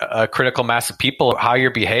get a critical mass of people, how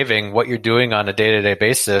you're behaving, what you're doing on a day-to-day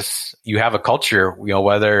basis, you have a culture.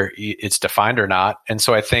 Whether it's defined or not. And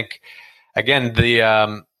so I think again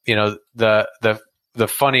the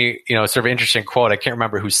funny, sort of interesting quote, I can't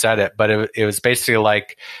remember who said it, but it was basically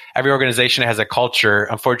like every organization has a culture.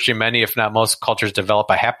 Unfortunately, many, if not most, cultures develop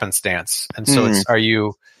a happenstance. And so it's, are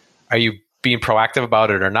you being proactive about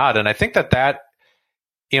it or not? And I think that,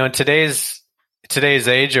 in today's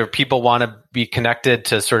age, or people want to be connected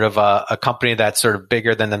to sort of a company that's sort of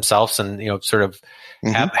bigger than themselves and, sort of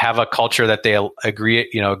have a culture that they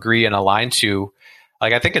agree and align to.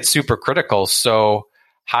 Like, I think it's super critical. So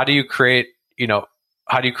how do you create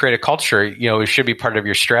a culture? It should be part of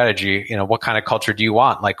your strategy. What kind of culture do you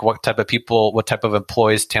want? Like, what type of people, what type of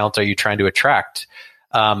employees, talent are you trying to attract?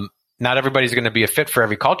 Not everybody's going to be a fit for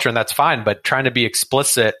every culture, and that's fine, but trying to be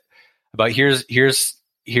explicit about here's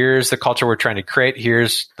the culture we're trying to create.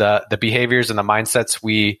 Here's the behaviors and the mindsets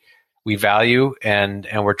we value and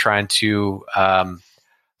we're trying to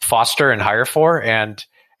foster and hire for, and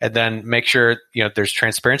then make sure there's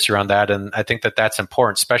transparency around that. And I think that's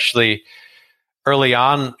important, especially early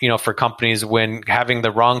on, for companies, when having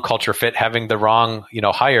the wrong culture fit, having the wrong,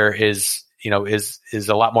 hire is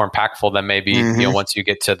a lot more impactful than maybe, once you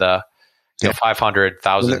get to the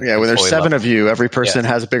 500,000. Yeah, when there's 7 of you, every person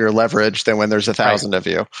has bigger leverage than when there's 1,000 of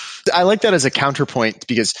you. I like that as a counterpoint,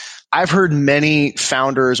 because I've heard many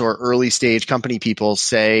founders or early stage company people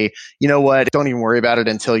say, you know what, don't even worry about it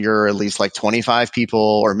until you're at least like 25 people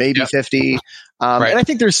or maybe 50. And I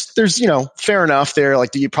think there's, fair enough there.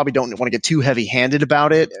 Like, you probably don't want to get too heavy handed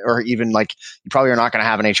about it, or even like you probably are not going to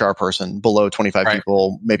have an HR person below 25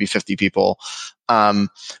 people, maybe 50 people. But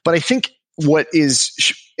I think what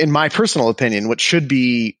is, in my personal opinion, what should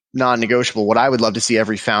be non-negotiable, what I would love to see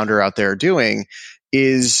every founder out there doing,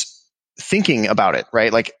 is thinking about it,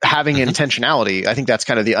 right? Like having intentionality. I think that's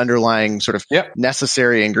kind of the underlying sort of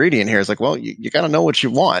necessary ingredient here. Is like, well, you got to know what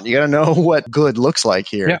you want. You got to know what good looks like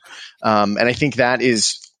here. And I think that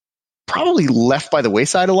is probably left by the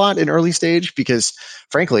wayside a lot in early stage, because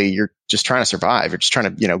frankly, you're just trying to survive. You're just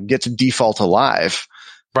trying to, get to default alive.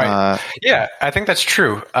 Right. I think that's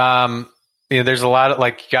true. There's a lot of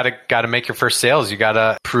like, you got to make your first sales. You got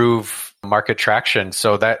to prove market traction.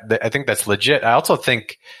 So that I think that's legit. I also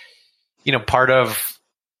think, part of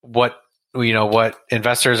what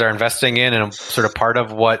investors are investing in, and sort of part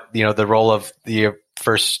of what, the role of the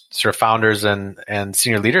first sort of founders and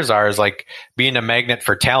senior leaders is like being a magnet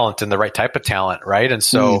for talent and the right type of talent. Right. And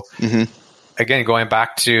so again, going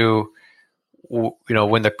back to,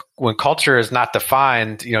 when culture is not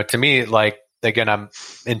defined, to me, like, again, I'm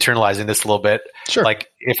internalizing this a little bit. Sure. Like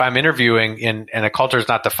if I'm interviewing and a culture is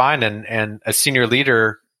not defined, and a senior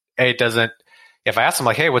leader, if I ask them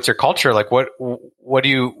like, hey, what's your culture? Like, where do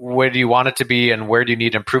you want it to be, and where do you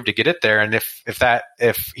need to improve to get it there? And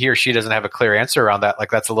if he or she doesn't have a clear answer around that, like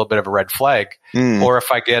that's a little bit of a red flag. Or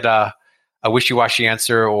if I get a wishy-washy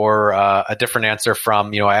answer, or a different answer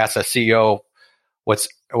from, I ask a CEO, what's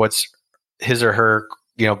his or her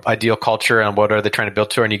ideal culture and what are they trying to build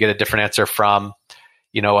to, and you get a different answer from,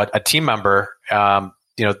 a team member.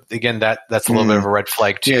 Again, that's a little bit of a red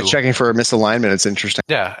flag too. Yeah, checking for a misalignment. It's interesting.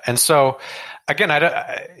 Yeah, and so again,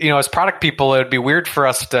 as product people, it would be weird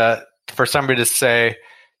for somebody to say,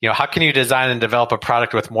 how can you design and develop a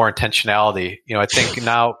product with more intentionality? I think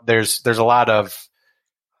now there's a lot of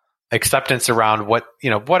acceptance around what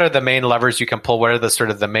are the main levers you can pull, what are the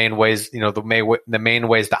sort of the main ways, the main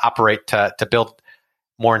ways to operate to build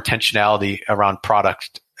more intentionality around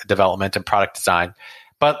product development and product design.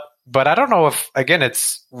 But I don't know if, again,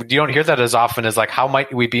 you don't hear that as often as like, how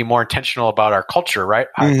might we be more intentional about our culture, right?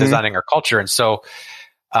 Designing our culture. And so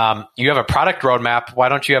you have a product roadmap. Why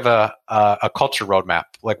don't you have a culture roadmap?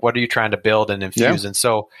 Like, what are you trying to build and infuse? And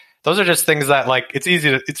so those are just things that, like, it's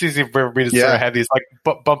easy for me to sort of have these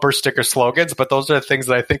like bumper sticker slogans, but those are the things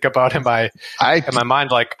that I think about in my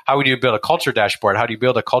mind. Like, how would you build a culture dashboard? How do you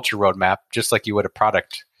build a culture roadmap? Just like you would a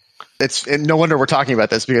product. And no wonder we're talking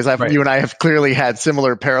about this, because you and I have clearly had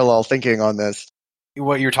similar parallel thinking on this.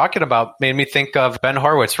 What you're talking about made me think of Ben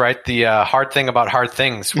Horowitz, right? The hard thing about hard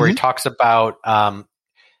things, where he talks about,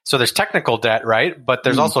 so there's technical debt, right? But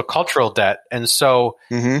there's also cultural debt. And so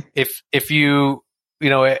if you,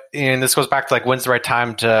 and this goes back to like, when's the right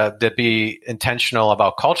time to be intentional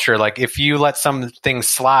about culture? Like if you let some things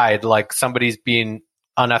slide, like somebody's being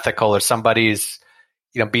unethical, or somebody's,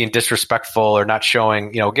 being disrespectful, or not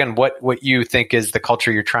showing, again, what you think is the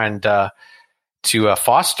culture you're trying to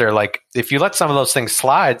foster. Like if you let some of those things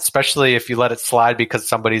slide, especially if you let it slide because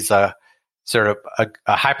somebody's a sort of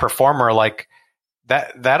a high performer, like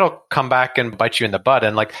that'll come back and bite you in the butt.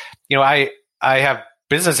 And like, I have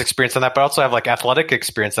business experience on that, but also have like athletic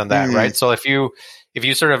experience on that, right? So if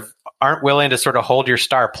you sort of aren't willing to sort of hold your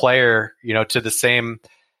star player, to the same,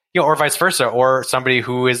 or vice versa, or somebody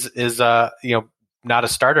who is not a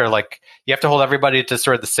starter, like you have to hold everybody to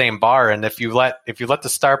sort of the same bar. And if you let the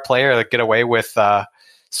star player like get away with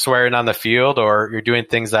swearing on the field, or you're doing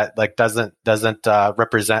things that like doesn't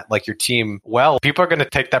represent like your team well, people are going to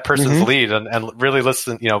take that person's lead and really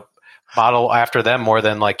listen, model after them more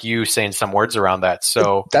than like you saying some words around that.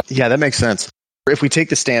 So that makes sense. If we take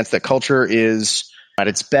the stance that culture is at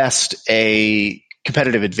its best a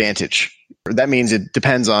competitive advantage, that means it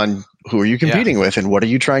depends on who are you competing with and what are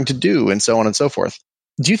you trying to do, and so on and so forth.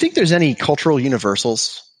 Do you think there's any cultural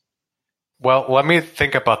universals? Well, let me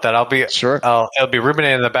think about that. It'll be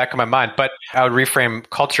ruminating in the back of my mind, but I would reframe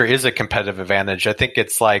culture is a competitive advantage. I think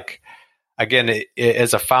it's like, again,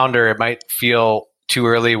 as a founder, it might feel too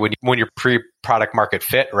early when you're pre-product market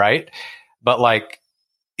fit, right? But like,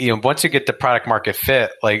 once you get the product market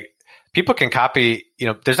fit, like people can copy,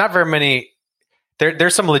 there's not very many,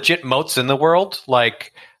 there's some legit moats in the world,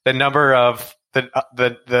 like the number of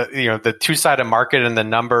the two-sided market and the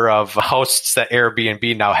number of hosts that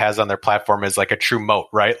Airbnb now has on their platform is like a true moat,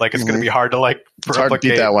 right? Like it's going to be hard to like replicate. It's hard to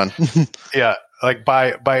beat that one. Yeah. Like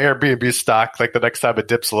buy Airbnb stock like the next time it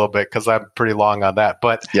dips a little bit, because I'm pretty long on that.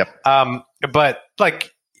 But but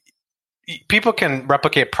like people can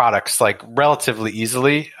replicate products like relatively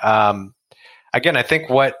easily. Again, I think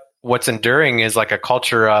what's enduring is like a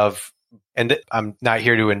culture of, and I'm not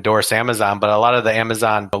here to endorse Amazon, but a lot of the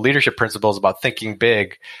Amazon leadership principles about thinking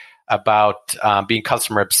big, about being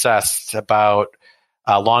customer obsessed, about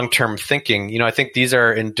long-term thinking. I think these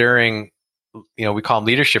are enduring, we call them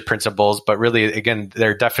leadership principles, but really, again,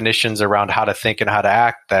 they're definitions around how to think and how to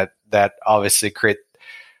act that obviously create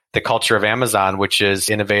the culture of Amazon, which is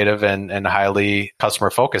innovative and highly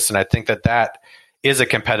customer focused. And I think that is a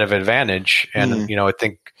competitive advantage. And,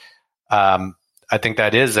 I think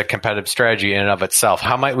that is a competitive strategy in and of itself.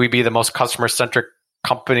 How might we be the most customer-centric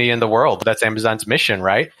company in the world? That's Amazon's mission,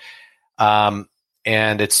 right? And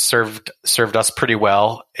it's served us pretty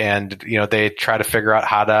well. And they try to figure out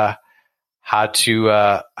how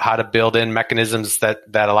to build in mechanisms that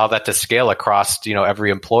allow that to scale across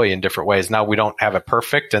every employee in different ways. Now we don't have it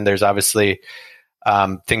perfect, and there's obviously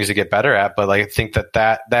things to get better at. But I think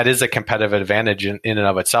that is a competitive advantage in and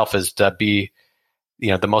of itself, is to be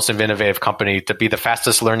the most innovative company, to be the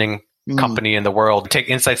fastest learning company in the world, take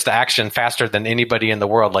insights to action faster than anybody in the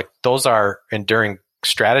world. Like those are enduring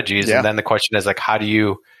strategies. Yeah. And then the question is like, how do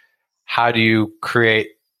you create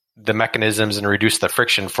the mechanisms and reduce the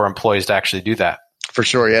friction for employees to actually do that? For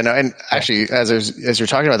sure. Yeah. No, and actually, as you're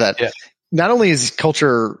talking about that, not only is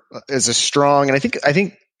culture is a strong, and I think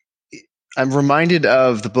I'm reminded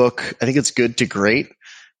of the book, I think it's Good to Great,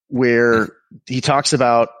 where he talks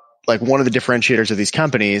about like one of the differentiators of these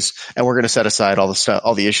companies, and we're going to set aside all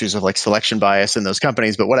the issues of like selection bias in those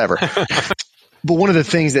companies, but whatever. But one of the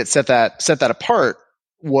things that set that apart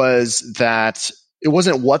was that it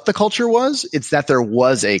wasn't what the culture was, it's that there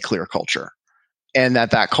was a clear culture, and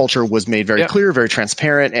that culture was made very clear, very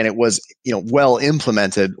transparent, and it was, well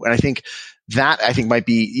implemented. And I think might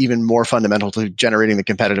be even more fundamental to generating the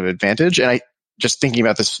competitive advantage. And I just thinking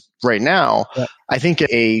about this right now, I think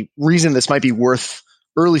a reason this might be worth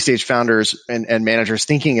early stage founders and managers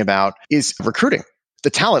thinking about is recruiting. The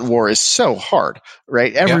talent war is so hard,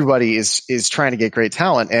 right? Everybody is trying to get great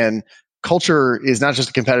talent, and culture is not just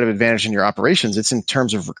a competitive advantage in your operations, it's in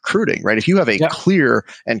terms of recruiting, right? If you have a clear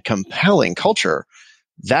and compelling culture,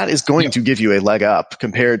 that is going to give you a leg up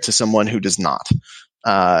compared to someone who does not.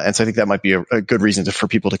 And so I think that might be a good reason for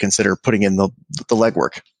people to consider putting in the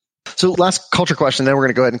legwork. So last culture question, then we're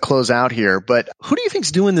going to go ahead and close out here. But who do you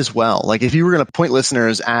think's doing this well? Like if you were going to point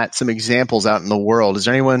listeners at some examples out in the world, is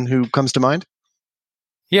there anyone who comes to mind?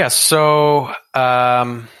 Yeah. So,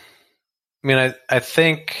 I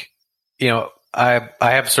think, I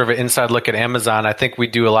have sort of an inside look at Amazon. I think we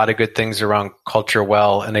do a lot of good things around culture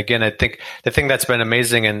well. And again, I think the thing that's been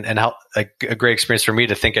amazing and help, like a great experience for me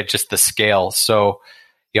to think at just the scale. So,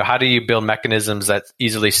 how do you build mechanisms that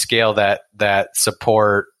easily scale that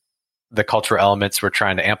support the cultural elements we're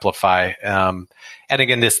trying to amplify? And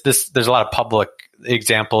again, there's a lot of public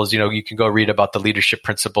examples. You can go read about the leadership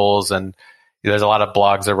principles, and there's a lot of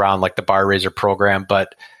blogs around like the Bar Raiser program.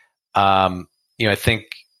 But I think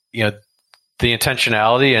the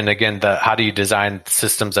intentionality, and again, how do you design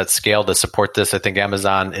systems at scale to support this? I think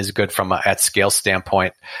Amazon is good from a at scale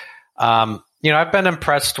standpoint. I've been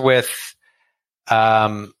impressed with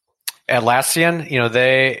Atlassian.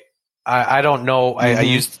 I don't know. I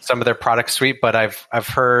used some of their product suite, but I've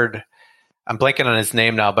heard, I'm blanking on his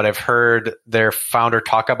name now, but I've heard their founder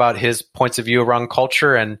talk about his points of view around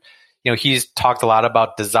culture. And, he's talked a lot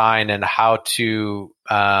about design and how to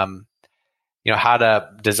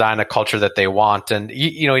design a culture that they want. And,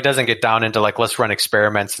 he doesn't get down into like, let's run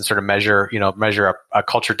experiments and sort of measure a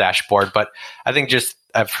culture dashboard. But I think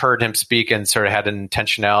I've heard him speak and sort of had an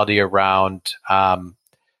intentionality around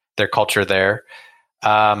their culture there.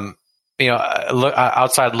 Outside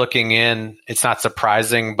looking in, it's not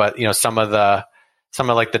surprising, but some of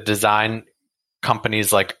like the design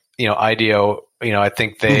companies like IDEO, I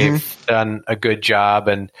think they've done a good job,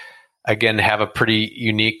 and again have a pretty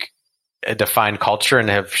unique, defined culture, and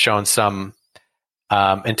have shown some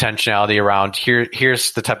intentionality around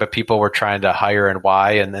here's the type of people we're trying to hire and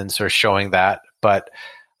why, and then sort of showing that. But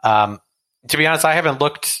to be honest, I haven't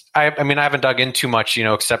looked. I haven't dug in too much,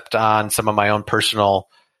 except on some of my own personal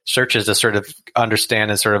searches to sort of understand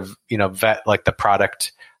and sort of, vet like the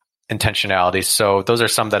product intentionality. So those are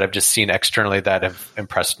some that I've just seen externally that have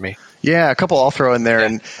impressed me. Yeah, a couple I'll throw in there,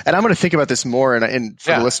 and I'm going to think about this more. And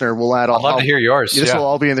for the listener, we'll add all. I'd love to hear yours. This will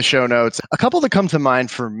all be in the show notes. A couple that come to mind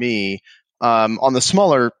for me on the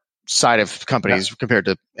smaller side of companies compared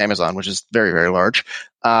to Amazon, which is very, very large.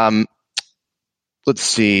 Let's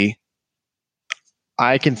see.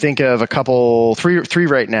 I can think of three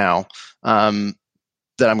right now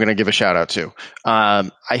that I'm going to give a shout out to.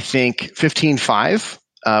 I think 15Five,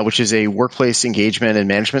 which is a workplace engagement and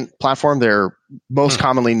management platform. They're most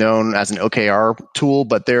commonly known as an OKR tool,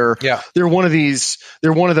 but they're one of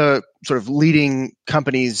the sort of leading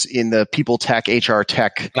companies in the people tech, HR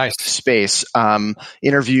tech space.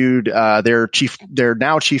 Interviewed their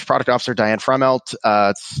now chief product officer, Diane Fromelt.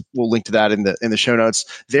 We'll link to that in the show notes.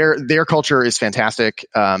 Their culture is fantastic.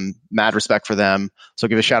 Mad respect for them. So I'll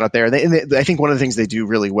give a shout out there. I think one of the things they do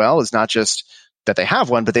really well is not just that they have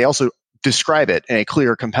one, but they also describe it in a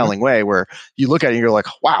clear, compelling way where you look at it and you're like,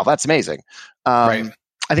 wow, that's amazing.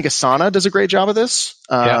 I think Asana does a great job of this.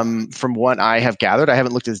 From what I have gathered, I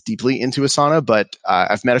haven't looked as deeply into Asana, but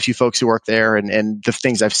I've met a few folks who work there, and the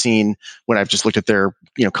things I've seen when I've just looked at their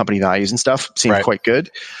company values and stuff seem quite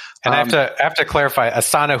good. And I have to clarify,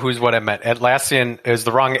 Asana, who's what I meant. Atlassian is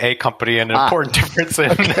the wrong A company, and an important difference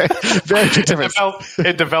in, very big difference.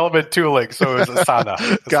 in development tooling. So it was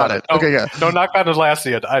Asana. Got it. Okay, yeah. No knock on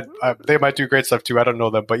Atlassian. They might do great stuff too. I don't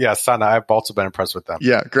know them, but yeah, Asana. I've also been impressed with them.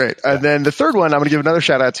 Yeah, great. And then the third one, I'm going to give another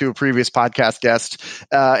shout out to a previous podcast guest,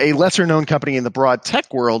 a lesser known company in the broad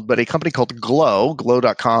tech world, but a company called Glo,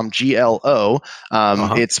 Glo.com, GLO.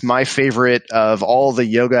 It's my favorite of all the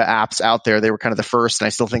yoga apps out there. They were kind of the first, and I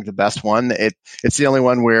still think the best one. It's the only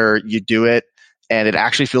one where you do it and it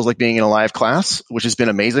actually feels like being in a live class, which has been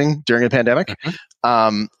amazing during the pandemic.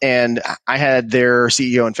 And I had their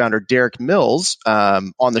CEO and founder, Derek Mills,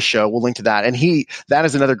 on the show. We'll link to that. And that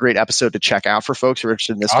is another great episode to check out for folks who are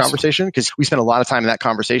interested in this conversation, because we spent a lot of time in that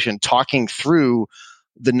conversation talking through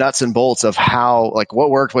the nuts and bolts of how, like, what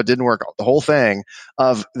worked, what didn't work, the whole thing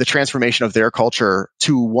of the transformation of their culture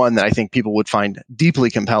to one that I think people would find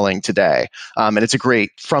deeply compelling today. And it's a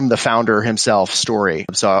great, from the founder himself, story.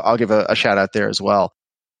 So I'll give a shout out there as well.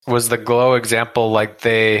 Was the Glo example like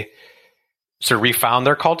they sort of refound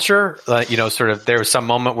their culture? Sort of there was some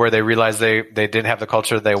moment where they realized they didn't have the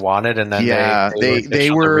culture they wanted, and then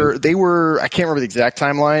they were I can't remember the exact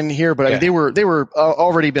timeline here, but I mean, they were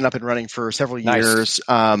already been up and running for several years.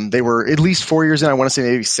 They were at least 4 years in. I want to say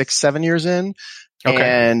maybe 6-7 years in. Okay.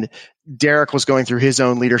 And Derek was going through his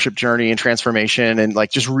own leadership journey and transformation, and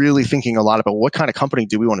like just really thinking a lot about what kind of company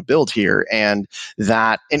do we want to build here, and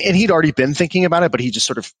he'd already been thinking about it, but he just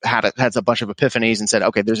sort of had a bunch of epiphanies and said,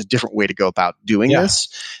 okay, there's a different way to go about doing this.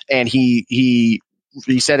 And he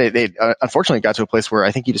said it unfortunately got to a place where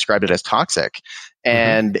I think he described it as toxic,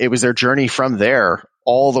 and it was their journey from there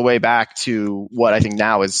all the way back to what I think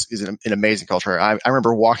now is an amazing culture. I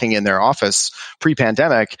remember walking in their office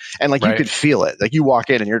pre-pandemic, and like you could feel it. Like you walk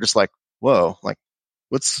in and you're just like, whoa, like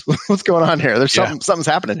what's going on here? There's something's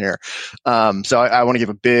happening here. So I want to give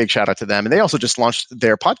a big shout out to them. And they also just launched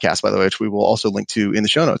their podcast, by the way, which we will also link to in the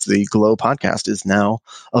show notes. The Glo podcast is now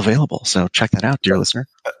available. So check that out, dear listener.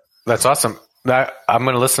 That's awesome. I'm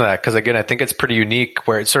going to listen to that, because again, I think it's pretty unique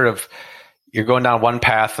where it's sort of, you're going down one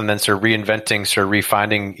path and then sort of reinventing, sort of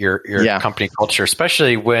refining your company culture,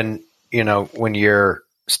 especially when you're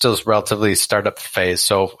still relatively startup phase.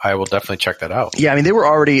 So I will definitely check that out. Yeah. I mean, they were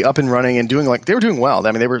already up and running and doing well.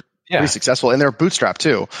 I mean, they were pretty successful, and they're bootstrapped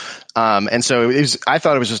too. And so I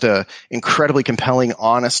thought it was just a incredibly compelling,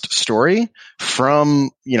 honest story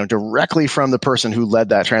from, directly from the person who led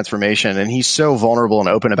that transformation. And he's so vulnerable and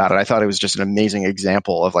open about it. I thought it was just an amazing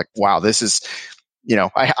example of like, wow, this is,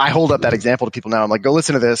 I hold up that example to people now. I'm like, go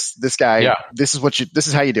listen to this guy. This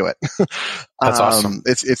is how you do it. That's awesome.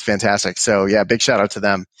 It's fantastic. So yeah, big shout out to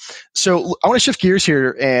them. So I want to shift gears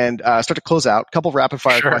here and start to close out. A couple of rapid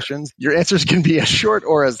fire questions. Your answers can be as short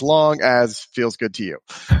or as long as feels good to you.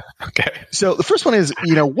 Okay. So the first one is,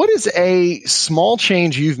 what is a small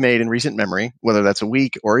change you've made in recent memory, whether that's a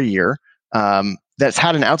week or a year, that's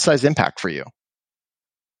had an outsized impact for you?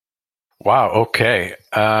 Wow. Okay.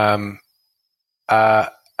 I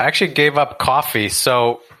actually gave up coffee.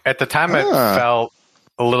 So at the time it felt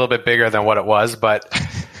a little bit bigger than what it was, but,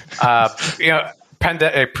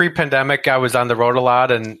 pre-pandemic, I was on the road a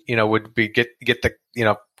lot and, would be get the,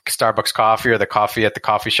 Starbucks coffee or the coffee at the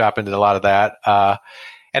coffee shop, and did a lot of that.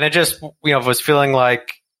 And it just, was feeling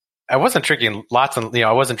like I wasn't drinking lots and,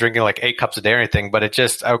 I wasn't drinking like 8 cups a day or anything, but it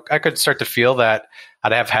just, I could start to feel that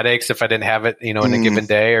I'd have headaches if I didn't have it, in a given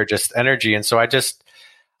day, or just energy. And so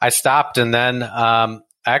I stopped, and then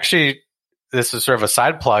actually, this is sort of a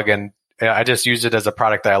side plug, and I just use it as a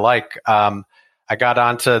product that I like. I got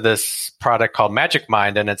onto this product called Magic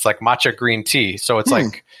Mind, and it's like matcha green tea. So it's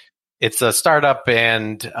like, it's a startup,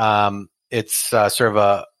 and it's sort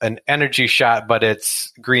of an energy shot, but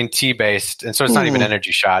it's green tea based, and so it's not even an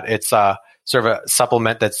energy shot. It's sort of a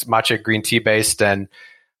supplement that's matcha green tea based, and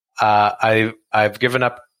I've given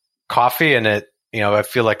up coffee, and I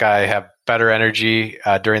feel like I have better energy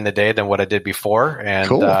during the day than what I did before,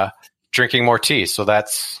 and drinking more tea. So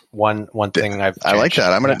that's one thing I've changed. I like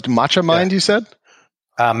that. I'm gonna Matcha Mind. You said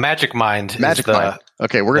Magic Mind. Magic Mind.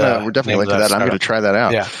 Okay, we're definitely link to that. I'm going to try that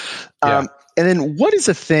out. Yeah. And then, what is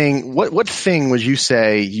a thing? What thing would you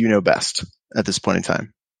say you know best at this point in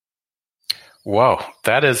time? Whoa,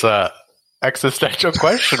 that is a existential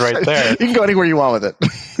question right there. You can go anywhere you want with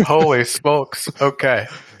it. Holy smokes! Okay,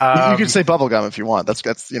 you can say bubblegum if you want. That's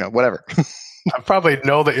whatever. I probably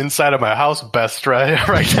know the inside of my house best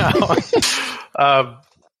right now.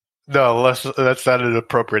 No, that's not an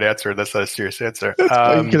appropriate answer. That's not a serious answer. You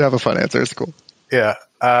can have a fun answer. It's cool. Yeah.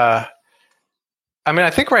 I mean,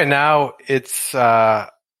 I think right now it's,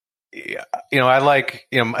 I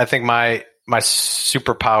think my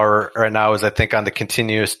superpower right now is, I think, on the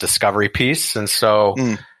continuous discovery piece. And so,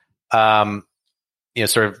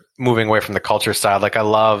 sort of moving away from the culture side, like I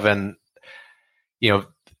love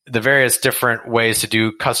the various different ways to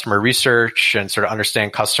do customer research and sort of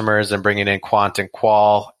understand customers and bringing in quant and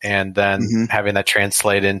qual, and then having that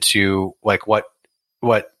translate into like what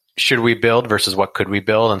should we build versus what could we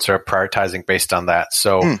build, and sort of prioritizing based on that.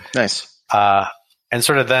 So nice. And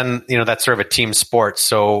sort of then, that's sort of a team sport.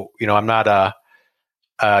 So, I'm not a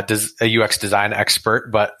UX design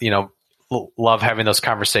expert, but, love having those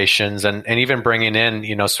conversations and even bringing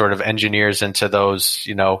in, sort of engineers into those,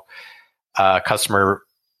 customer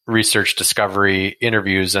research discovery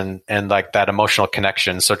interviews and like that emotional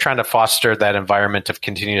connection. So trying to foster that environment of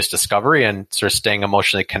continuous discovery and sort of staying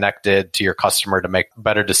emotionally connected to your customer to make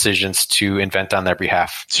better decisions to invent on their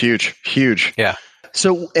behalf. It's huge. Yeah.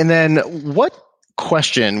 So, and then what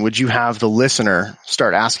question would you have the listener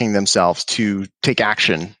start asking themselves to take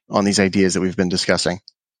action on these ideas that we've been discussing?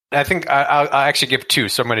 I think I'll actually give two,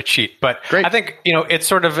 so I'm going to cheat. But great. I think, it's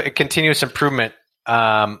sort of a continuous improvement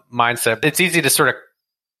mindset. It's easy to sort of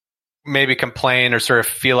maybe complain or sort of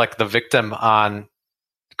feel like the victim on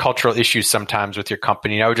cultural issues sometimes with your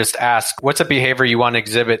company. I would just ask, what's a behavior you want to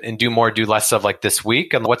exhibit and do more, do less of like this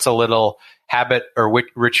week? And what's a little habit or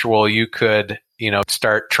ritual you could,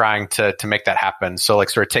 start trying to make that happen? So like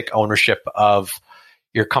sort of take ownership of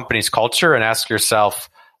your company's culture and ask yourself,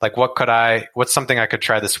 like, what's something I could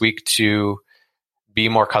try this week to be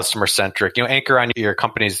more customer centric? Anchor on your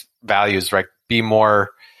company's values, right? Be more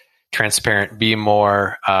transparent, be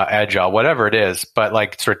more agile, whatever it is, but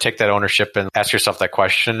like sort of take that ownership and ask yourself that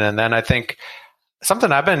question. And then I think something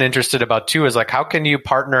I've been interested about too is like, how can you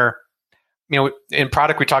partner? In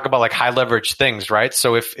product, we talk about like high leverage things, right?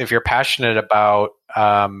 So if you're passionate about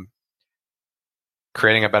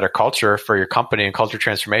creating a better culture for your company and culture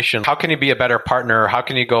transformation, how can you be a better partner? How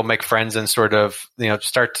can you go make friends and sort of,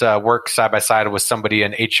 start to work side by side with somebody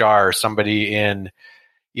in HR or somebody in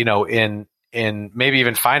maybe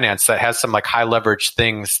even finance that has some like high leverage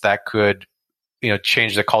things that could,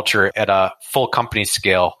 change the culture at a full company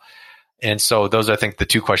scale. And so those are, I think, the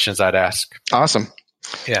two questions I'd ask. Awesome.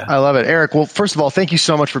 Yeah. I love it. Eric, well, first of all, thank you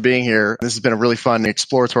so much for being here. This has been a really fun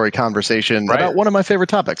exploratory conversation about one of my favorite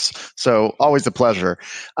topics. So always a pleasure.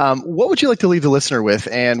 What would you like to leave the listener with,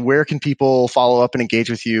 and where can people follow up and engage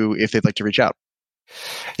with you if they'd like to reach out?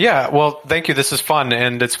 Yeah, well, thank you. This is fun,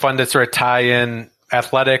 and it's fun to sort of tie in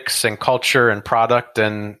athletics and culture and product.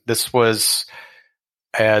 And this was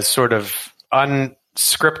as sort of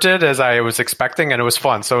unscripted as I was expecting, and it was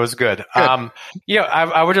fun. So it was good.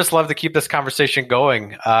 I would just love to keep this conversation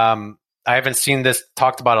going. I haven't seen this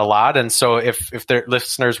talked about a lot. And so if their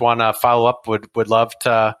listeners want to follow up, would love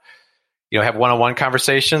to, have one-on-one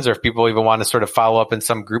conversations, or if people even want to sort of follow up in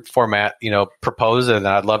some group format, propose it, and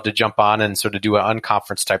I'd love to jump on and sort of do an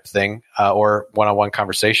unconference type thing, or one-on-one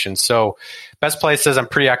conversation. So best place is I'm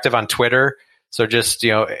pretty active on Twitter. So just,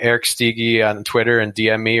 Eric Stiege on Twitter, and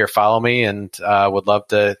DM me or follow me, and would love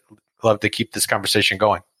to keep this conversation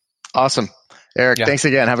going. Awesome. Eric, thanks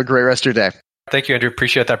again. Have a great rest of your day. Thank you, Andrew.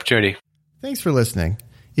 Appreciate the opportunity. Thanks for listening.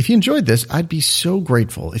 If you enjoyed this, I'd be so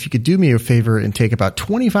grateful if you could do me a favor and take about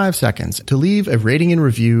 25 seconds to leave a rating and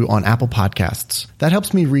review on Apple Podcasts. That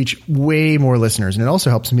helps me reach way more listeners, and it also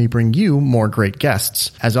helps me bring you more great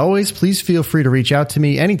guests. As always, please feel free to reach out to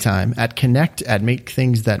me anytime at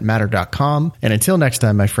connect@makethingsthatmatter.com. And until next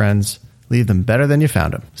time, my friends, leave them better than you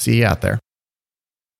found them. See you out there.